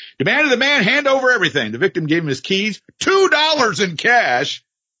home, demanded the man hand over everything. The victim gave him his keys, $2 in cash,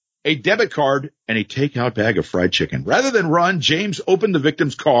 a debit card, and a takeout bag of fried chicken. Rather than run, James opened the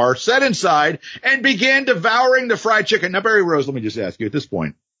victim's car, sat inside, and began devouring the fried chicken. Now, Barry Rose, let me just ask you at this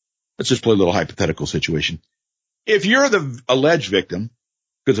point. Let's just play a little hypothetical situation. If you're the alleged victim,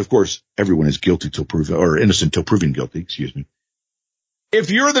 because of course everyone is guilty till proven, or innocent till proven guilty, excuse me.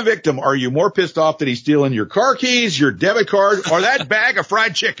 If you're the victim, are you more pissed off that he's stealing your car keys, your debit card, or that bag of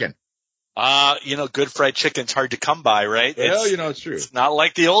fried chicken? Good fried chicken's hard to come by, right? Well, it's true. It's not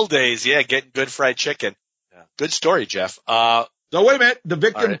like the old days. Yeah, getting good fried chicken. Yeah. Good story, Jeff. So wait a minute. The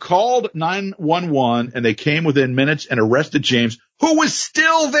victim called 911 and they came within minutes and arrested James, who was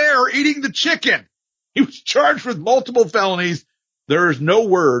still there eating the chicken. He was charged with multiple felonies. There is no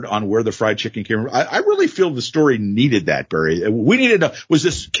word on where the fried chicken came from. I really feel the story needed that, Barry. We needed was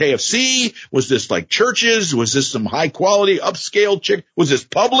this KFC? Was this like Church's? Was this some high quality upscale chicken? Was this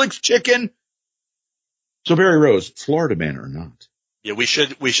Publix chicken? So Barry Rose, Florida man or not? Yeah, we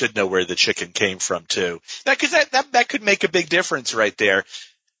should know where the chicken came from too. Because that could make a big difference right there.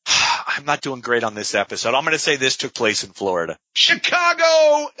 I'm not doing great on this episode. I'm going to say this took place in Florida.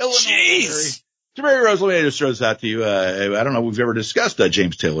 Chicago, Illinois. Jeez. So Barry Rose, let me just throw this out to you. I don't know if we've ever discussed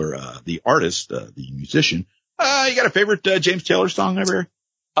James Taylor, the artist, the musician. You got a favorite James Taylor song there, Barry?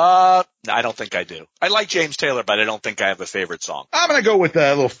 I don't think I do. I like James Taylor, but I don't think I have a favorite song. I'm going to go with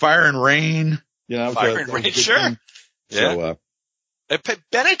a little Fire and Rain. Fire and Rain, sure. Thing. Yeah. So,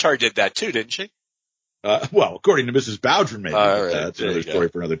 Benatar did that too, didn't she? Well, according to Mrs. Bowdren, maybe. Right, That's another story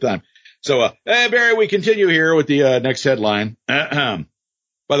for another time. So, Barry, we continue here with the next headline.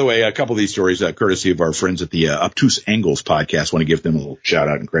 By the way, a couple of these stories, courtesy of our friends at the Obtuse Angles podcast. Want to give them a little shout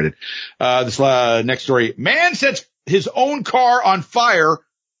out and credit. This next story. Man sets his own car on fire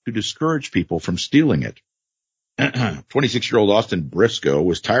to discourage people from stealing it. 26-year-old Austin Briscoe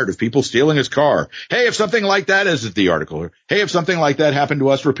was tired of people stealing his car. Hey, if something like that, as is the article, hey, if something like that happened to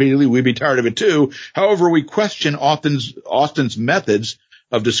us repeatedly, we'd be tired of it too. However, we question Austin's methods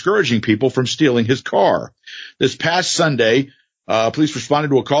of discouraging people from stealing his car. This past Sunday, police responded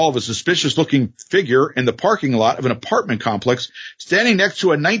to a call of a suspicious-looking figure in the parking lot of an apartment complex standing next to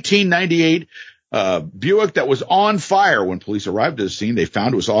a 1998 Buick that was on fire. When police arrived at the scene, they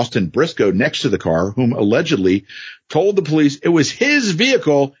found it was Austin Briscoe next to the car, whom allegedly told the police it was his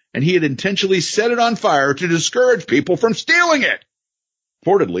vehicle and he had intentionally set it on fire to discourage people from stealing it.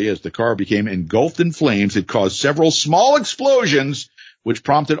 Reportedly, as the car became engulfed in flames, it caused several small explosions, which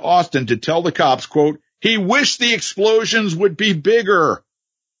prompted Austin to tell the cops, quote, he wished the explosions would be bigger.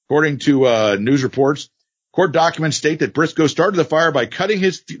 According to news reports, court documents state that Briscoe started the fire by cutting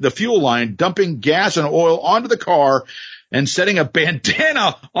the fuel line, dumping gas and oil onto the car, and setting a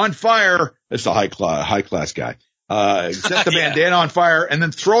bandana on fire. That's a high class guy. Set the bandana on fire and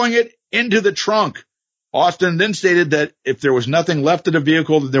then throwing it into the trunk. Austin then stated that if there was nothing left of the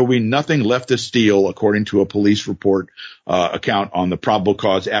vehicle, then there would be nothing left to steal, according to a police report account on the probable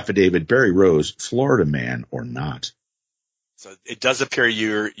cause affidavit. Barry Rose, Florida man or not? So it does appear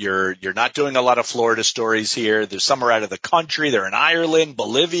you're not doing a lot of Florida stories here. There's some are out of the country. They're in Ireland,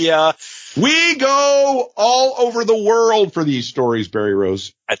 Bolivia. We go all over the world for these stories, Barry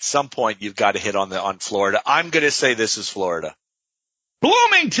Rose. At some point, you've got to hit on Florida. I'm going to say this is Florida.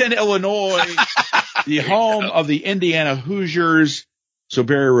 Bloomington, Illinois, the home of the Indiana Hoosiers. So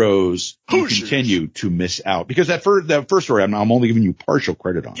Barry Rose, you continue to miss out because that first story, I'm only giving you partial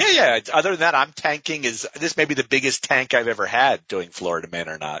credit on. Yeah. Other than that, I'm tanking. This may be the biggest tank I've ever had doing Florida Man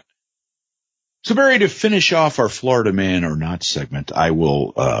or not. So, Barry, to finish off our Florida Man or Not segment, I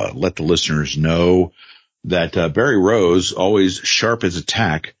will let the listeners know that Barry Rose, always sharp as a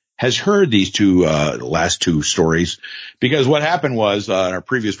tack, has heard these last two stories, because what happened was in our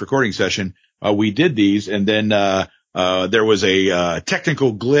previous recording session, we did these, and then there was a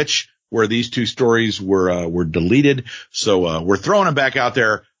technical glitch where these two stories were deleted. So we're throwing them back out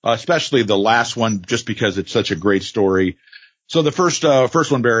there, especially the last one, just because it's such a great story. So the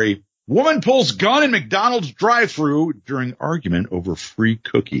first one, Barry. Woman pulls gun in McDonald's drive-thru during argument over free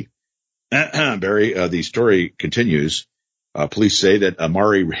cookie. Barry, the story continues. Police say that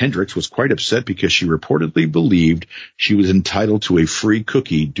Amari Hendricks was quite upset because she reportedly believed she was entitled to a free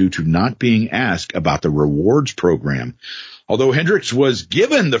cookie due to not being asked about the rewards program. Although Hendricks was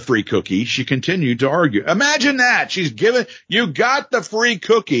given the free cookie, she continued to argue. Imagine that. You got the free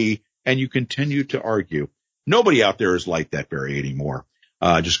cookie and you continue to argue. Nobody out there is like that, Barry, anymore.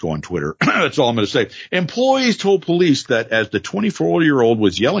 Just go on Twitter. That's all I'm going to say. Employees told police that as the 24-year-old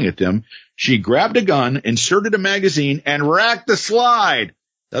was yelling at them, she grabbed a gun, inserted a magazine, and racked the slide.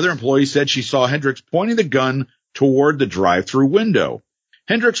 The other employee said she saw Hendricks pointing the gun toward the drive-thru window.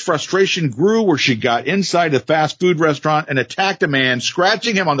 Hendricks' frustration grew where she got inside the fast food restaurant and attacked a man,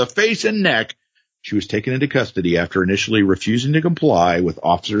 scratching him on the face and neck. She was taken into custody after initially refusing to comply with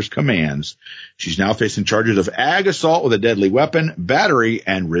officers' commands. She's now facing charges of ag assault with a deadly weapon, battery,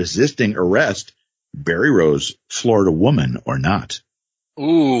 and resisting arrest. Barry Rose, Florida woman or not?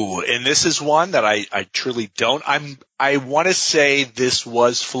 Ooh, and this is one that I truly don't. I want to say this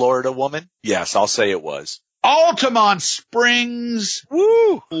was Florida woman. Yes, I'll say it was. Altamont Springs,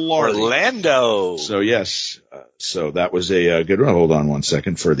 woo, Florida. Orlando. So yes, so that was a good one. Hold on one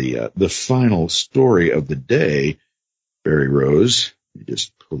second for the final story of the day. Barry Rose, let me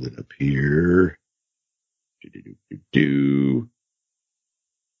just pull it up here.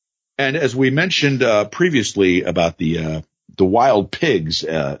 And as we mentioned previously about the wild pigs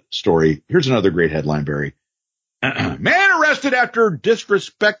story, here's another great headline, Barry. Man arrested after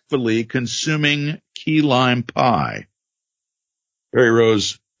disrespectfully consuming key lime pie. Barry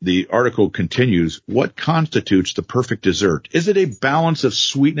Rose, the article continues. What constitutes the perfect dessert? Is it a balance of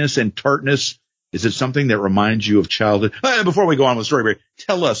sweetness and tartness? Is it something that reminds you of childhood? Before we go on with the story, Barry,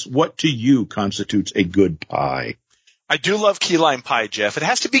 tell us, what to you constitutes a good pie? I do love key lime pie, Jeff. It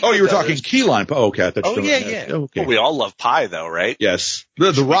has to be good. Oh, you were talking key lime pie. Oh, okay. I thought yeah. Okay. Well, we all love pie, though, right? Yes.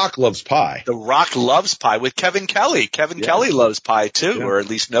 The Rock loves pie. The Rock loves pie with Kevin Kelly. Kevin Kelly loves pie, too, or at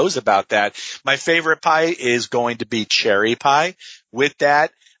least knows about that. My favorite pie is going to be cherry pie. With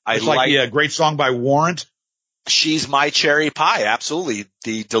that, It's like the great song by Warrant. She's my cherry pie. Absolutely.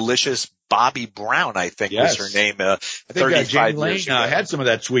 The delicious Bobby Brown, I think, was her name. I think Jamie Lane had some of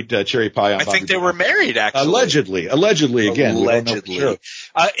that sweet cherry pie on I think they were married, actually. Allegedly again. Allegedly. Sure.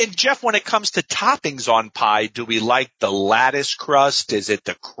 And Jeff, when it comes to toppings on pie, do we like the lattice crust? Is it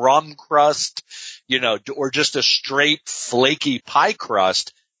the crumb crust? Or just a straight flaky pie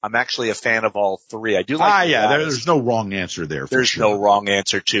crust? I'm actually a fan of all three. I do like there's no wrong answer there. There's no wrong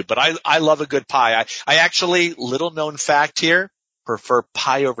answer too, but I love a good pie. I actually, little known fact here, prefer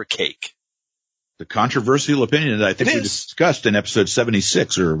pie over cake. The controversial opinion that I think we discussed in episode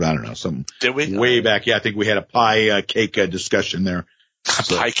 76 or I don't know, some Did we? Way back. Yeah, I think we had a pie cake discussion there.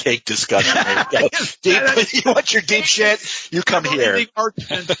 So. Pie cake discussion. You want your deep shit? You come here.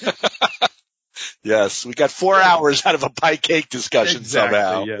 Yes, we got 4 hours out of a pie cake discussion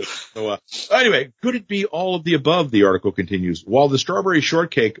somehow. Yes. So, anyway, could it be all of the above? The article continues. While the strawberry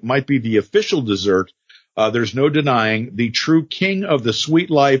shortcake might be the official dessert, there's no denying the true king of the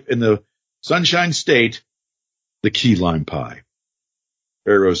sweet life in the Sunshine State, the key lime pie.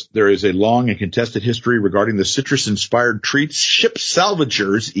 There is a long and contested history regarding the citrus-inspired treats ship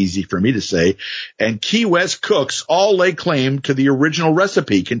salvagers, easy for me to say, and Key West cooks all lay claim to the original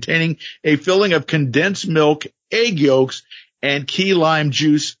recipe containing a filling of condensed milk, egg yolks, and key lime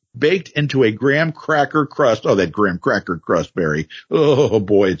juice baked into a graham cracker crust. Oh, that graham cracker crust, Barry. Oh,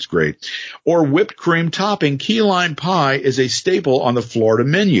 boy, it's great. Or whipped cream topping. Key lime pie is a staple on the Florida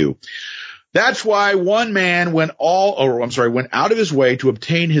menu. That's why one man went out of his way to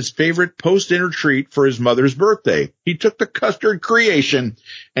obtain his favorite post-dinner treat for his mother's birthday. He took the custard creation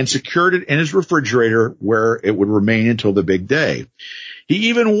and secured it in his refrigerator where it would remain until the big day. He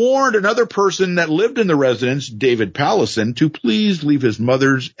even warned another person that lived in the residence, David Pallison, to please leave his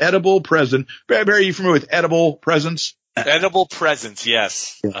mother's edible present. Barry, are you familiar with edible presents? Edible presents,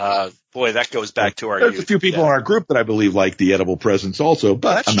 yes. Boy, that goes back to our There's youth. a few people in our group that I believe like the edible presents also,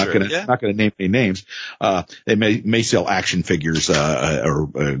 but That's I'm not true, going to yeah. not going to name any names. They may sell action figures, or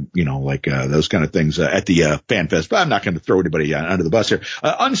those kind of things at the Fan Fest, but I'm not going to throw anybody under the bus here.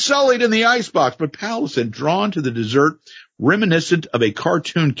 Unsullied in the icebox, but Pallison, drawn to the dessert reminiscent of a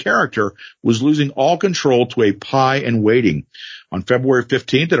cartoon character, was losing all control to a pie in waiting. On February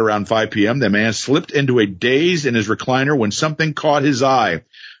 15th at around 5 p.m., the man slipped into a daze in his recliner when something caught his eye.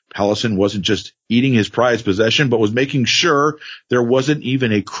 Pallison wasn't just eating his prized possession, but was making sure there wasn't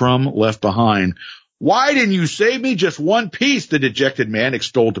even a crumb left behind. "Why didn't you save me just one piece?" the dejected man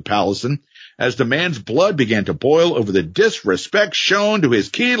extolled to Pallison. As the man's blood began to boil over the disrespect shown to his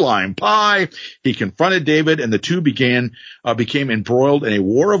key lime pie, he confronted David, and the two became embroiled in a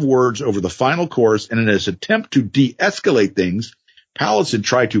war of words over the final course. And in his attempt to de-escalate things, Pallison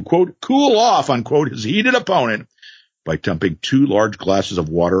tried to, quote, cool off, unquote, his heated opponent by dumping 2 large glasses of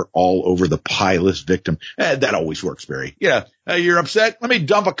water all over the pieless victim. That always works, Barry. Yeah, you're upset? Let me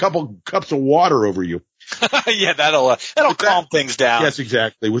dump a couple cups of water over you. Yeah, that'll calm things down. Yes,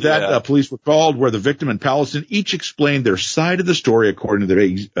 exactly. With that, police were called, where the victim and Pallison each explained their side of the story according to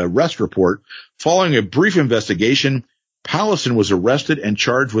the arrest report. Following a brief investigation, Pallison was arrested and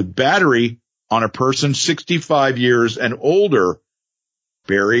charged with battery on a person 65 years and older.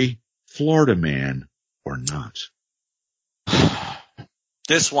 Barry, Florida man or not?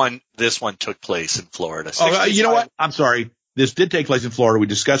 This one took place in Florida. You know what? I'm sorry. This did take place in Florida. We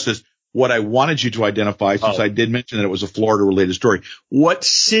discussed this. What I wanted you to identify, since I did mention that it was a Florida-related story, what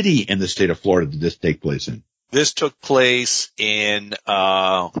city in the state of Florida did this take place in? This took place in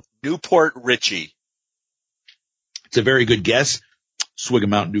Newport Richey. It's a very good guess. Swig of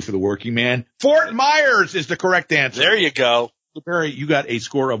Mountain Dew for the working man. Fort Myers is the correct answer. There you go. So Barry, you got a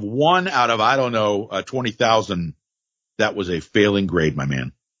score of 1 out of, 20,000. That was a failing grade, my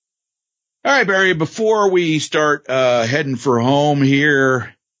man. All right, Barry, before we start heading for home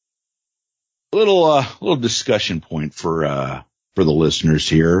here, a little discussion point for the listeners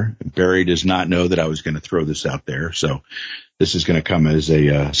here. Barry does not know that I was going to throw this out there, so this is going to come as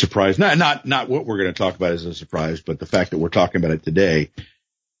a surprise. Not what we're going to talk about as a surprise, but the fact that we're talking about it today.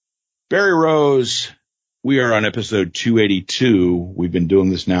 Barry Rose, we are on episode 282. We've been doing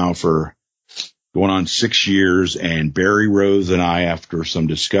this now for going on 6 years, and Barry Rose and I, after some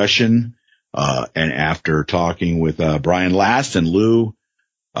discussion, and after talking with Brian Last and Lou,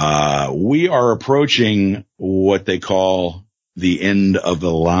 we are approaching what they call the end of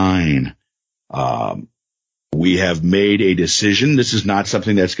the line. We have made a decision. This is not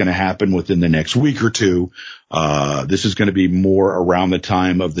something that's going to happen within the next week or two. This is going to be more around the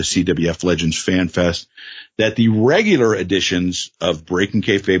time of the CWF Legends Fan Fest, that the regular editions of Breaking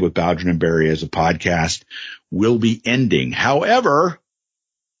Kayfabe with Bowdrin and Barry as a podcast will be ending. However,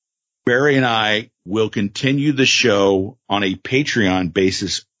 Barry and I will continue the show on a Patreon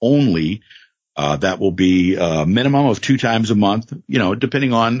basis only. That will be a minimum of 2 times a month,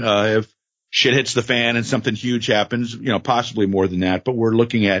 depending on if shit hits the fan and something huge happens, possibly more than that. But we're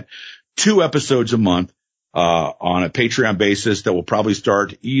looking at 2 episodes a month on a Patreon basis that will probably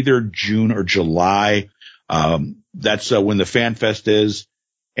start either June or July. That's when the Fan Fest is,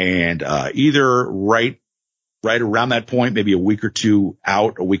 and either right around that point, maybe a week or two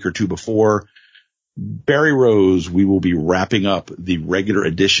out, a week or two before. Barry Rose, we will be wrapping up the regular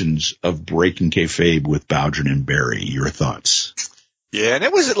editions of Breaking Kayfabe with Bowdrin and Barry. Your thoughts? Yeah, and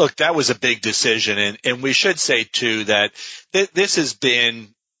that was a big decision, and we should say too that this has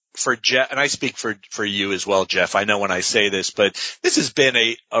been for Jeff, and I speak for you as well, Jeff. I know when I say this, but this has been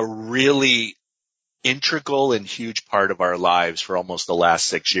a really integral and huge part of our lives for almost the last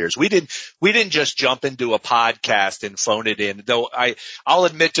 6 years. We didn't just jump into a podcast and phone it in, though I'll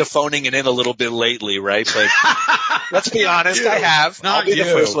admit to phoning it in a little bit lately, right? But let's be honest, I have. I'll be the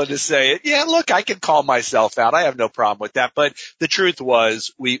first one to say it. Yeah, look, I can call myself out. I have no problem with that. But the truth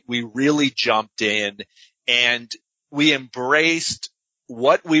was we really jumped in and we embraced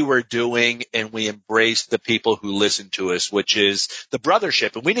what we were doing, and we embraced the people who listened to us, which is the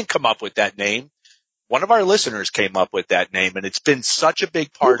brothership. And we didn't come up with that name. One of our listeners came up with that name, and it's been such a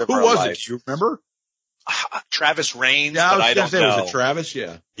big part of our life. Who was it? Do you remember? Travis Raines, yeah, but I don't know. Was it Travis?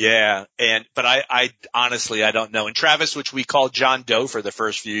 Yeah. Yeah, but I honestly, I don't know. And Travis, which we called John Doe for the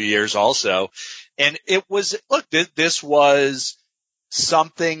first few years also. And it was, look, this was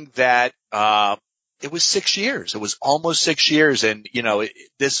something that, it was 6 years. It was almost 6 years. And,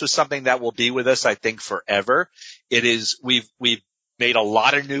 this was something that will be with us, I think, forever. It is, we've made a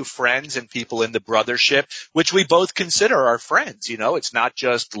lot of new friends and people in the brothership, which we both consider our friends. You know, it's not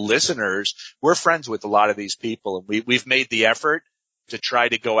just listeners. We're friends with a lot of these people, and we've made the effort to try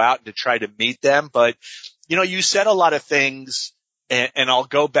to go out and to try to meet them. But, you know, you said a lot of things, and I'll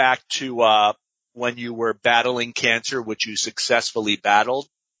go back to when you were battling cancer, which you successfully battled.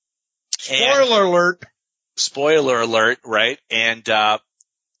 Spoiler alert. Spoiler alert, right? And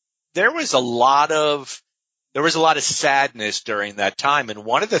there was a lot of sadness during that time. And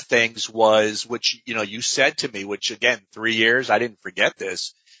one of the things was, which, you know, you said to me, which again, 3 years, I didn't forget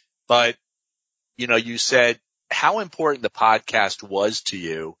this, but, you know, you said how important the podcast was to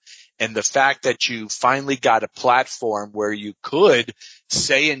you, and the fact that you finally got a platform where you could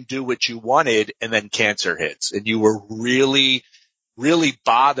say and do what you wanted, and then cancer hits, and you were really, really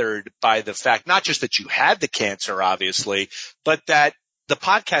bothered by the fact, not just that you had the cancer, obviously, but that the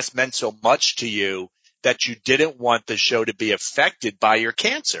podcast meant so much to you that you didn't want the show to be affected by your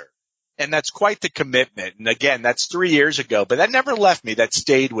cancer. And that's quite the commitment. And again, that's 3 years ago, but that never left me. That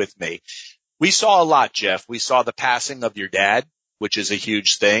stayed with me. We saw a lot, Jeff. We saw the passing of your dad, which is a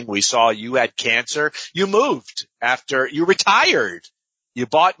huge thing. We saw you had cancer. You moved after you retired. You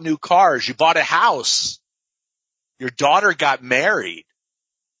bought new cars. You bought a house. Your daughter got married.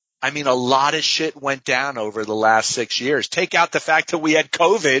 I mean, a lot of shit went down over the last 6 years. Take out the fact that we had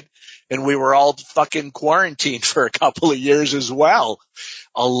COVID and we were all fucking quarantined for a couple of years as well.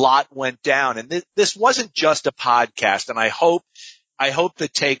 A lot went down. And this wasn't just a podcast. And I hope the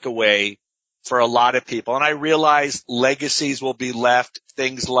takeaway for a lot of people, and I realize legacies will be left,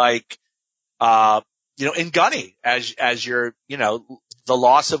 things like, you know, in Gunny, as your, you know, the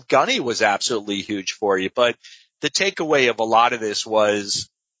loss of Gunny was absolutely huge for you. But the takeaway of a lot of this was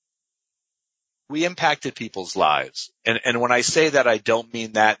we impacted people's lives. And when I say that, I don't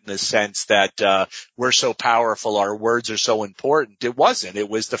mean that in the sense that, we're so powerful, our words are so important. It wasn't. It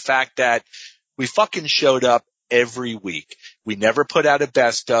was the fact that we fucking showed up every week. We never put out a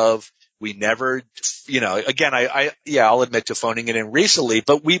best of. We never, you know, again, I'll admit to phoning it in recently,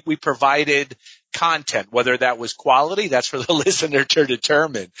 but we provided content, whether that was quality, that's for the listener to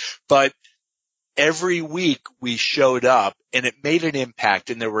determine. But every week we showed up and it made an impact.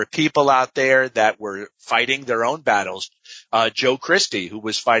 And there were people out there that were fighting their own battles. Joe Christie, who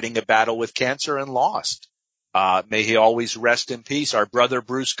was fighting a battle with cancer and lost. May he always rest in peace. Our brother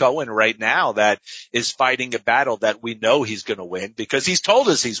Bruce Cohen right now that is fighting a battle that we know he's going to win because he's told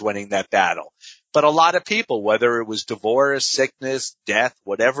us he's winning that battle. But a lot of people, whether it was divorce, sickness, death,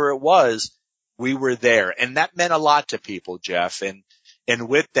 whatever it was, we were there. And that meant a lot to people, Jeff. And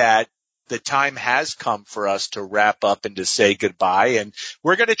with that, the time has come for us to wrap up and to say goodbye. And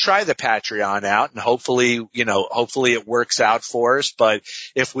we're going to try the Patreon out and hopefully it works out for us. But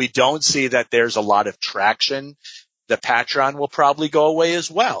if we don't see that there's a lot of traction, the Patreon will probably go away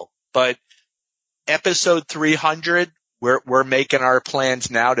as well. But episode 300, we're making our plans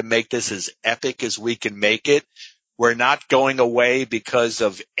now to make this as epic as we can make it. We're not going away because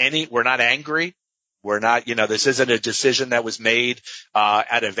of we're not angry. We're not, this isn't a decision that was made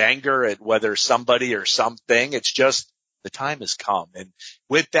out of anger at whether somebody or something. It's just the time has come. And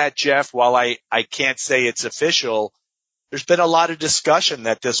with that, Jeff, while I can't say it's official, there's been a lot of discussion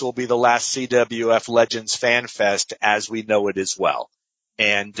that this will be the last CWF Legends Fan Fest as we know it as well.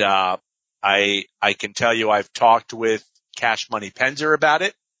 And I can tell you I've talked with Cash Money Penzer about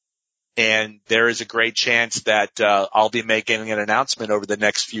it. And there is a great chance that I'll be making an announcement over the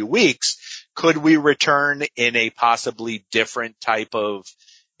next few weeks. Could we return in a possibly different type of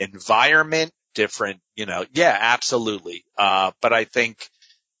environment? Different, yeah, absolutely. But I think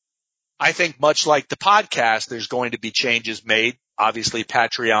much like the podcast, there's going to be changes made. Obviously,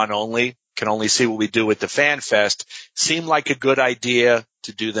 Patreon only. Can only see what we do with the Fan Fest. Seemed like a good idea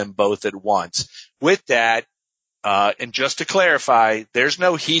to do them both at once. With that, and just to clarify, there's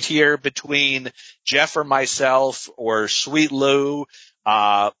no heat here between Jeff or myself or Sweet Lou,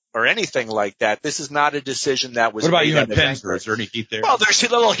 or anything like that. This is not a decision that was made. What about you and Penzer? Is there any heat there? Well, there's a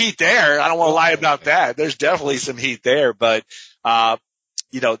little heat there. I don't want to lie about that. There's definitely some heat there, but,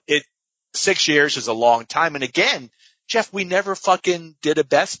 6 years is a long time. And again, Jeff, we never fucking did a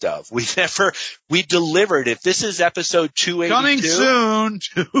best of. We delivered. If this is episode 282. Coming soon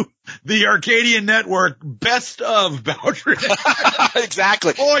to the Arcadian Network, best of Boucher.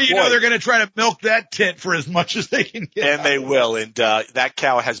 Exactly. Boy, they're going to try to milk that tit for as much as they can get. And they will. And, that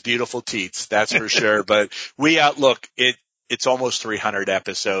cow has beautiful teats. That's for sure. But it's almost 300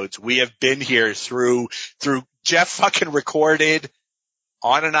 episodes. We have been here through Jeff fucking recorded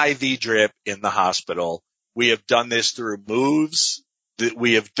on an IV drip in the hospital. We have done this through moves.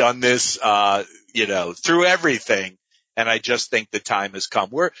 We have done this, through everything. And I just think the time has come.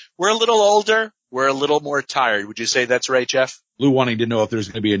 We're a little older. We're a little more tired. Would you say that's right, Jeff? Lou wanting to know if there's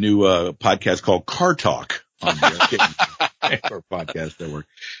going to be a new podcast called Car Talk on our podcast network.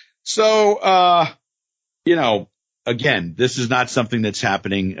 So, again, this is not something that's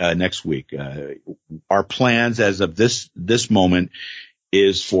happening next week. Our plans as of this moment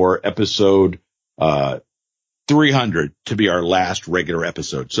is for episode 300 to be our last regular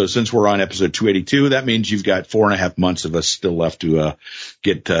episode. So since we're on episode 282, that means you've got 4.5 months of us still left to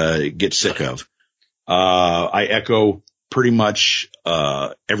get sick of. I echo pretty much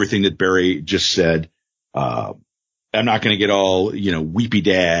everything that Barry just said. I'm not going to get all, weepy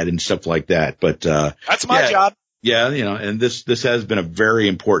dad and stuff like that, but that's my job. Yeah, and this has been a very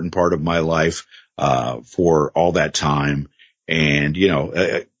important part of my life for all that time. And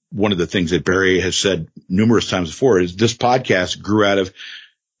one of the things that Barry has said numerous times before is this podcast grew out of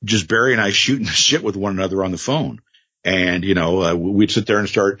just Barry and I shooting the shit with one another on the phone. And, we'd sit there and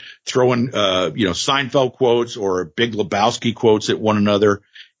start throwing, Seinfeld quotes or Big Lebowski quotes at one another.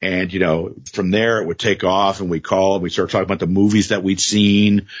 And, from there it would take off and we call and we start talking about the movies that we'd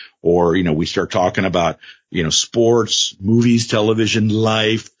seen, or, we start talking about, sports, movies, television,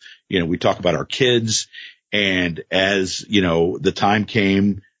 life. We talk about our kids. And as, the time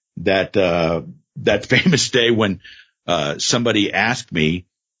came that famous day when, somebody asked me,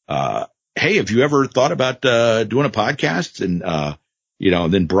 hey, have you ever thought about doing a podcast? And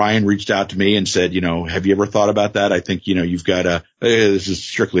then Brian reached out to me and said, have you ever thought about that? I think, you've got this is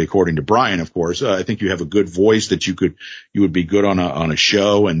strictly according to Brian, of course. I think you have a good voice that you would be good on a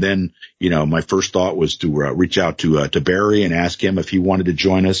show. And then, my first thought was to reach out to Barry and ask him if he wanted to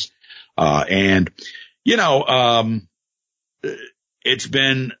join us. It's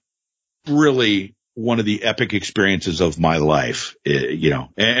been really one of the epic experiences of my life,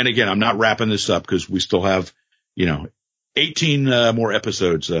 and again, I'm not wrapping this up because we still have, 18 more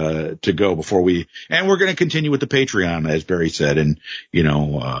episodes to go before we're going to continue with the Patreon, as Barry said. And,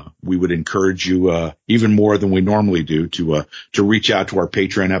 we would encourage you even more than we normally do to reach out to our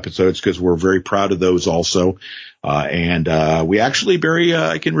Patreon episodes because we're very proud of those also. We actually, Barry,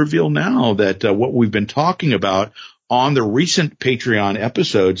 I can reveal now that what we've been talking about on the recent Patreon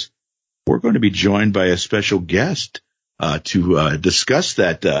episodes, we're going to be joined by a special guest to discuss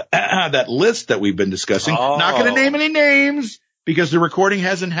that list that we've been discussing. Oh. Not going to name any names because the recording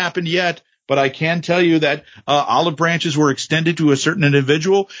hasn't happened yet, but I can tell you that olive branches were extended to a certain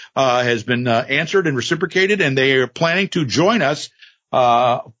individual, has been answered and reciprocated, and they are planning to join us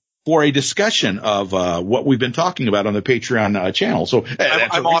for a discussion of what we've been talking about on the Patreon channel. So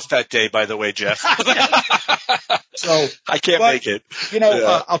I'm off that day, by the way, Jeff. So I can't make it.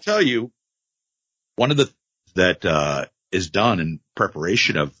 I'll tell you, one of the that is done in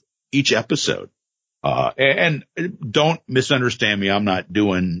preparation of each episode. And don't misunderstand me. I'm not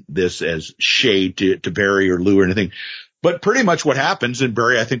doing this as shade to Barry or Lou or anything, but pretty much what happens, and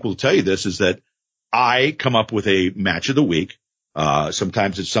Barry, I think will tell you this, is that I come up with a match of the week.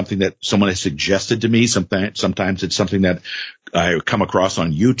 Sometimes it's something that someone has suggested to me. Sometimes it's something that I come across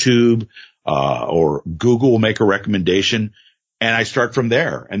on YouTube, or Google will make a recommendation, and I start from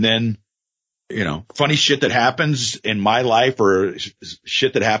there. And then, funny shit that happens in my life or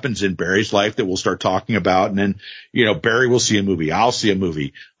shit that happens in Barry's life that we'll start talking about. And then, Barry will see a movie. I'll see a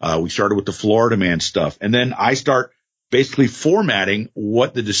movie. We started with the Florida Man stuff. And then I start basically formatting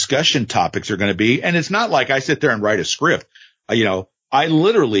what the discussion topics are going to be. And it's not like I sit there and write a script. I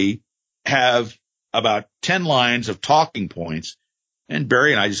literally have about 10 lines of talking points, and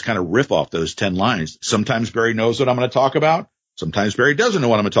Barry and I just kind of riff off those 10 lines. Sometimes Barry knows what I'm going to talk about. Sometimes Barry doesn't know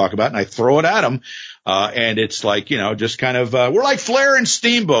what I'm going to talk about, and I throw it at him. And it's like, just kind of, we're like Flair and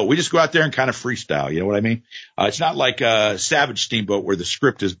Steamboat. We just go out there and kind of freestyle. You know what I mean? It's not like Savage Steamboat where the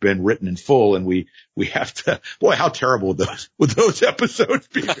script has been written in full and we have to, boy, how terrible would those episodes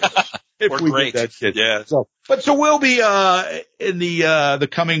be? If we great. Did that shit. Yeah. So we'll be, in the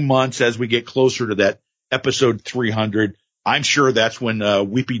coming months as we get closer to that episode 300. I'm sure that's when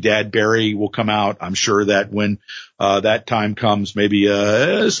Weepy Dad Barry will come out. I'm sure that when that time comes, maybe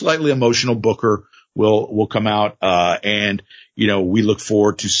a slightly emotional Booker will come out. And we look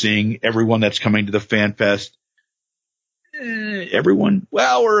forward to seeing everyone that's coming to the Fan Fest. Everyone?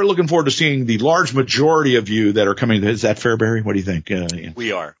 Well, we're looking forward to seeing the large majority of you that are coming. Is that fair, Barry? What do you think?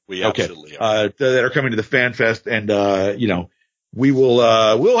 We are. We absolutely are. That are coming to the Fan Fest, and we will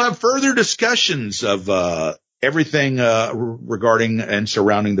we'll have further discussions of everything regarding and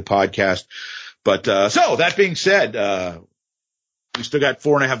surrounding the podcast. But so that being said, we still got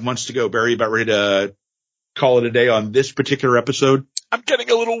 4.5 months to go. Barry, about ready to call it a day on this particular episode? I'm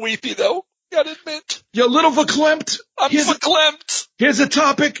getting a little weepy, though. Gotta admit. You're a little verklempt. I'm verklempt. Here's a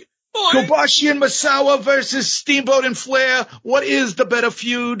topic. Kobashi and Misawa versus Steamboat and Flair. What is the better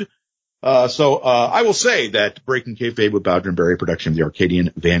feud? So I will say that Breaking Kayfabe with Bowden and Barry, production of the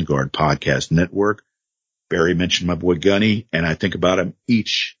Arcadian Vanguard Podcast Network. Barry mentioned my boy Gunny, and I think about him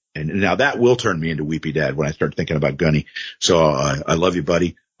each. And now that will turn me into Weepy Dad when I start thinking about Gunny. So I love you,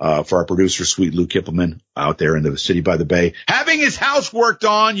 buddy. For our producer, sweet Lou Kippelman, out there in the city by the bay, having his house worked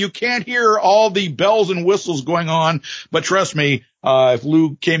on. You can't hear all the bells and whistles going on, but trust me, if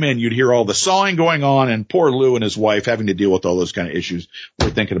Lou came in, you'd hear all the sawing going on, and poor Lou and his wife having to deal with all those kind of issues.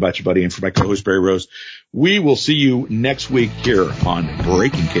 We're thinking about you, buddy. And for my co-host, Barry Rose, we will see you next week here on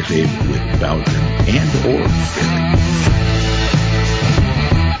Breaking Kayfabe with Bowden and or Barry.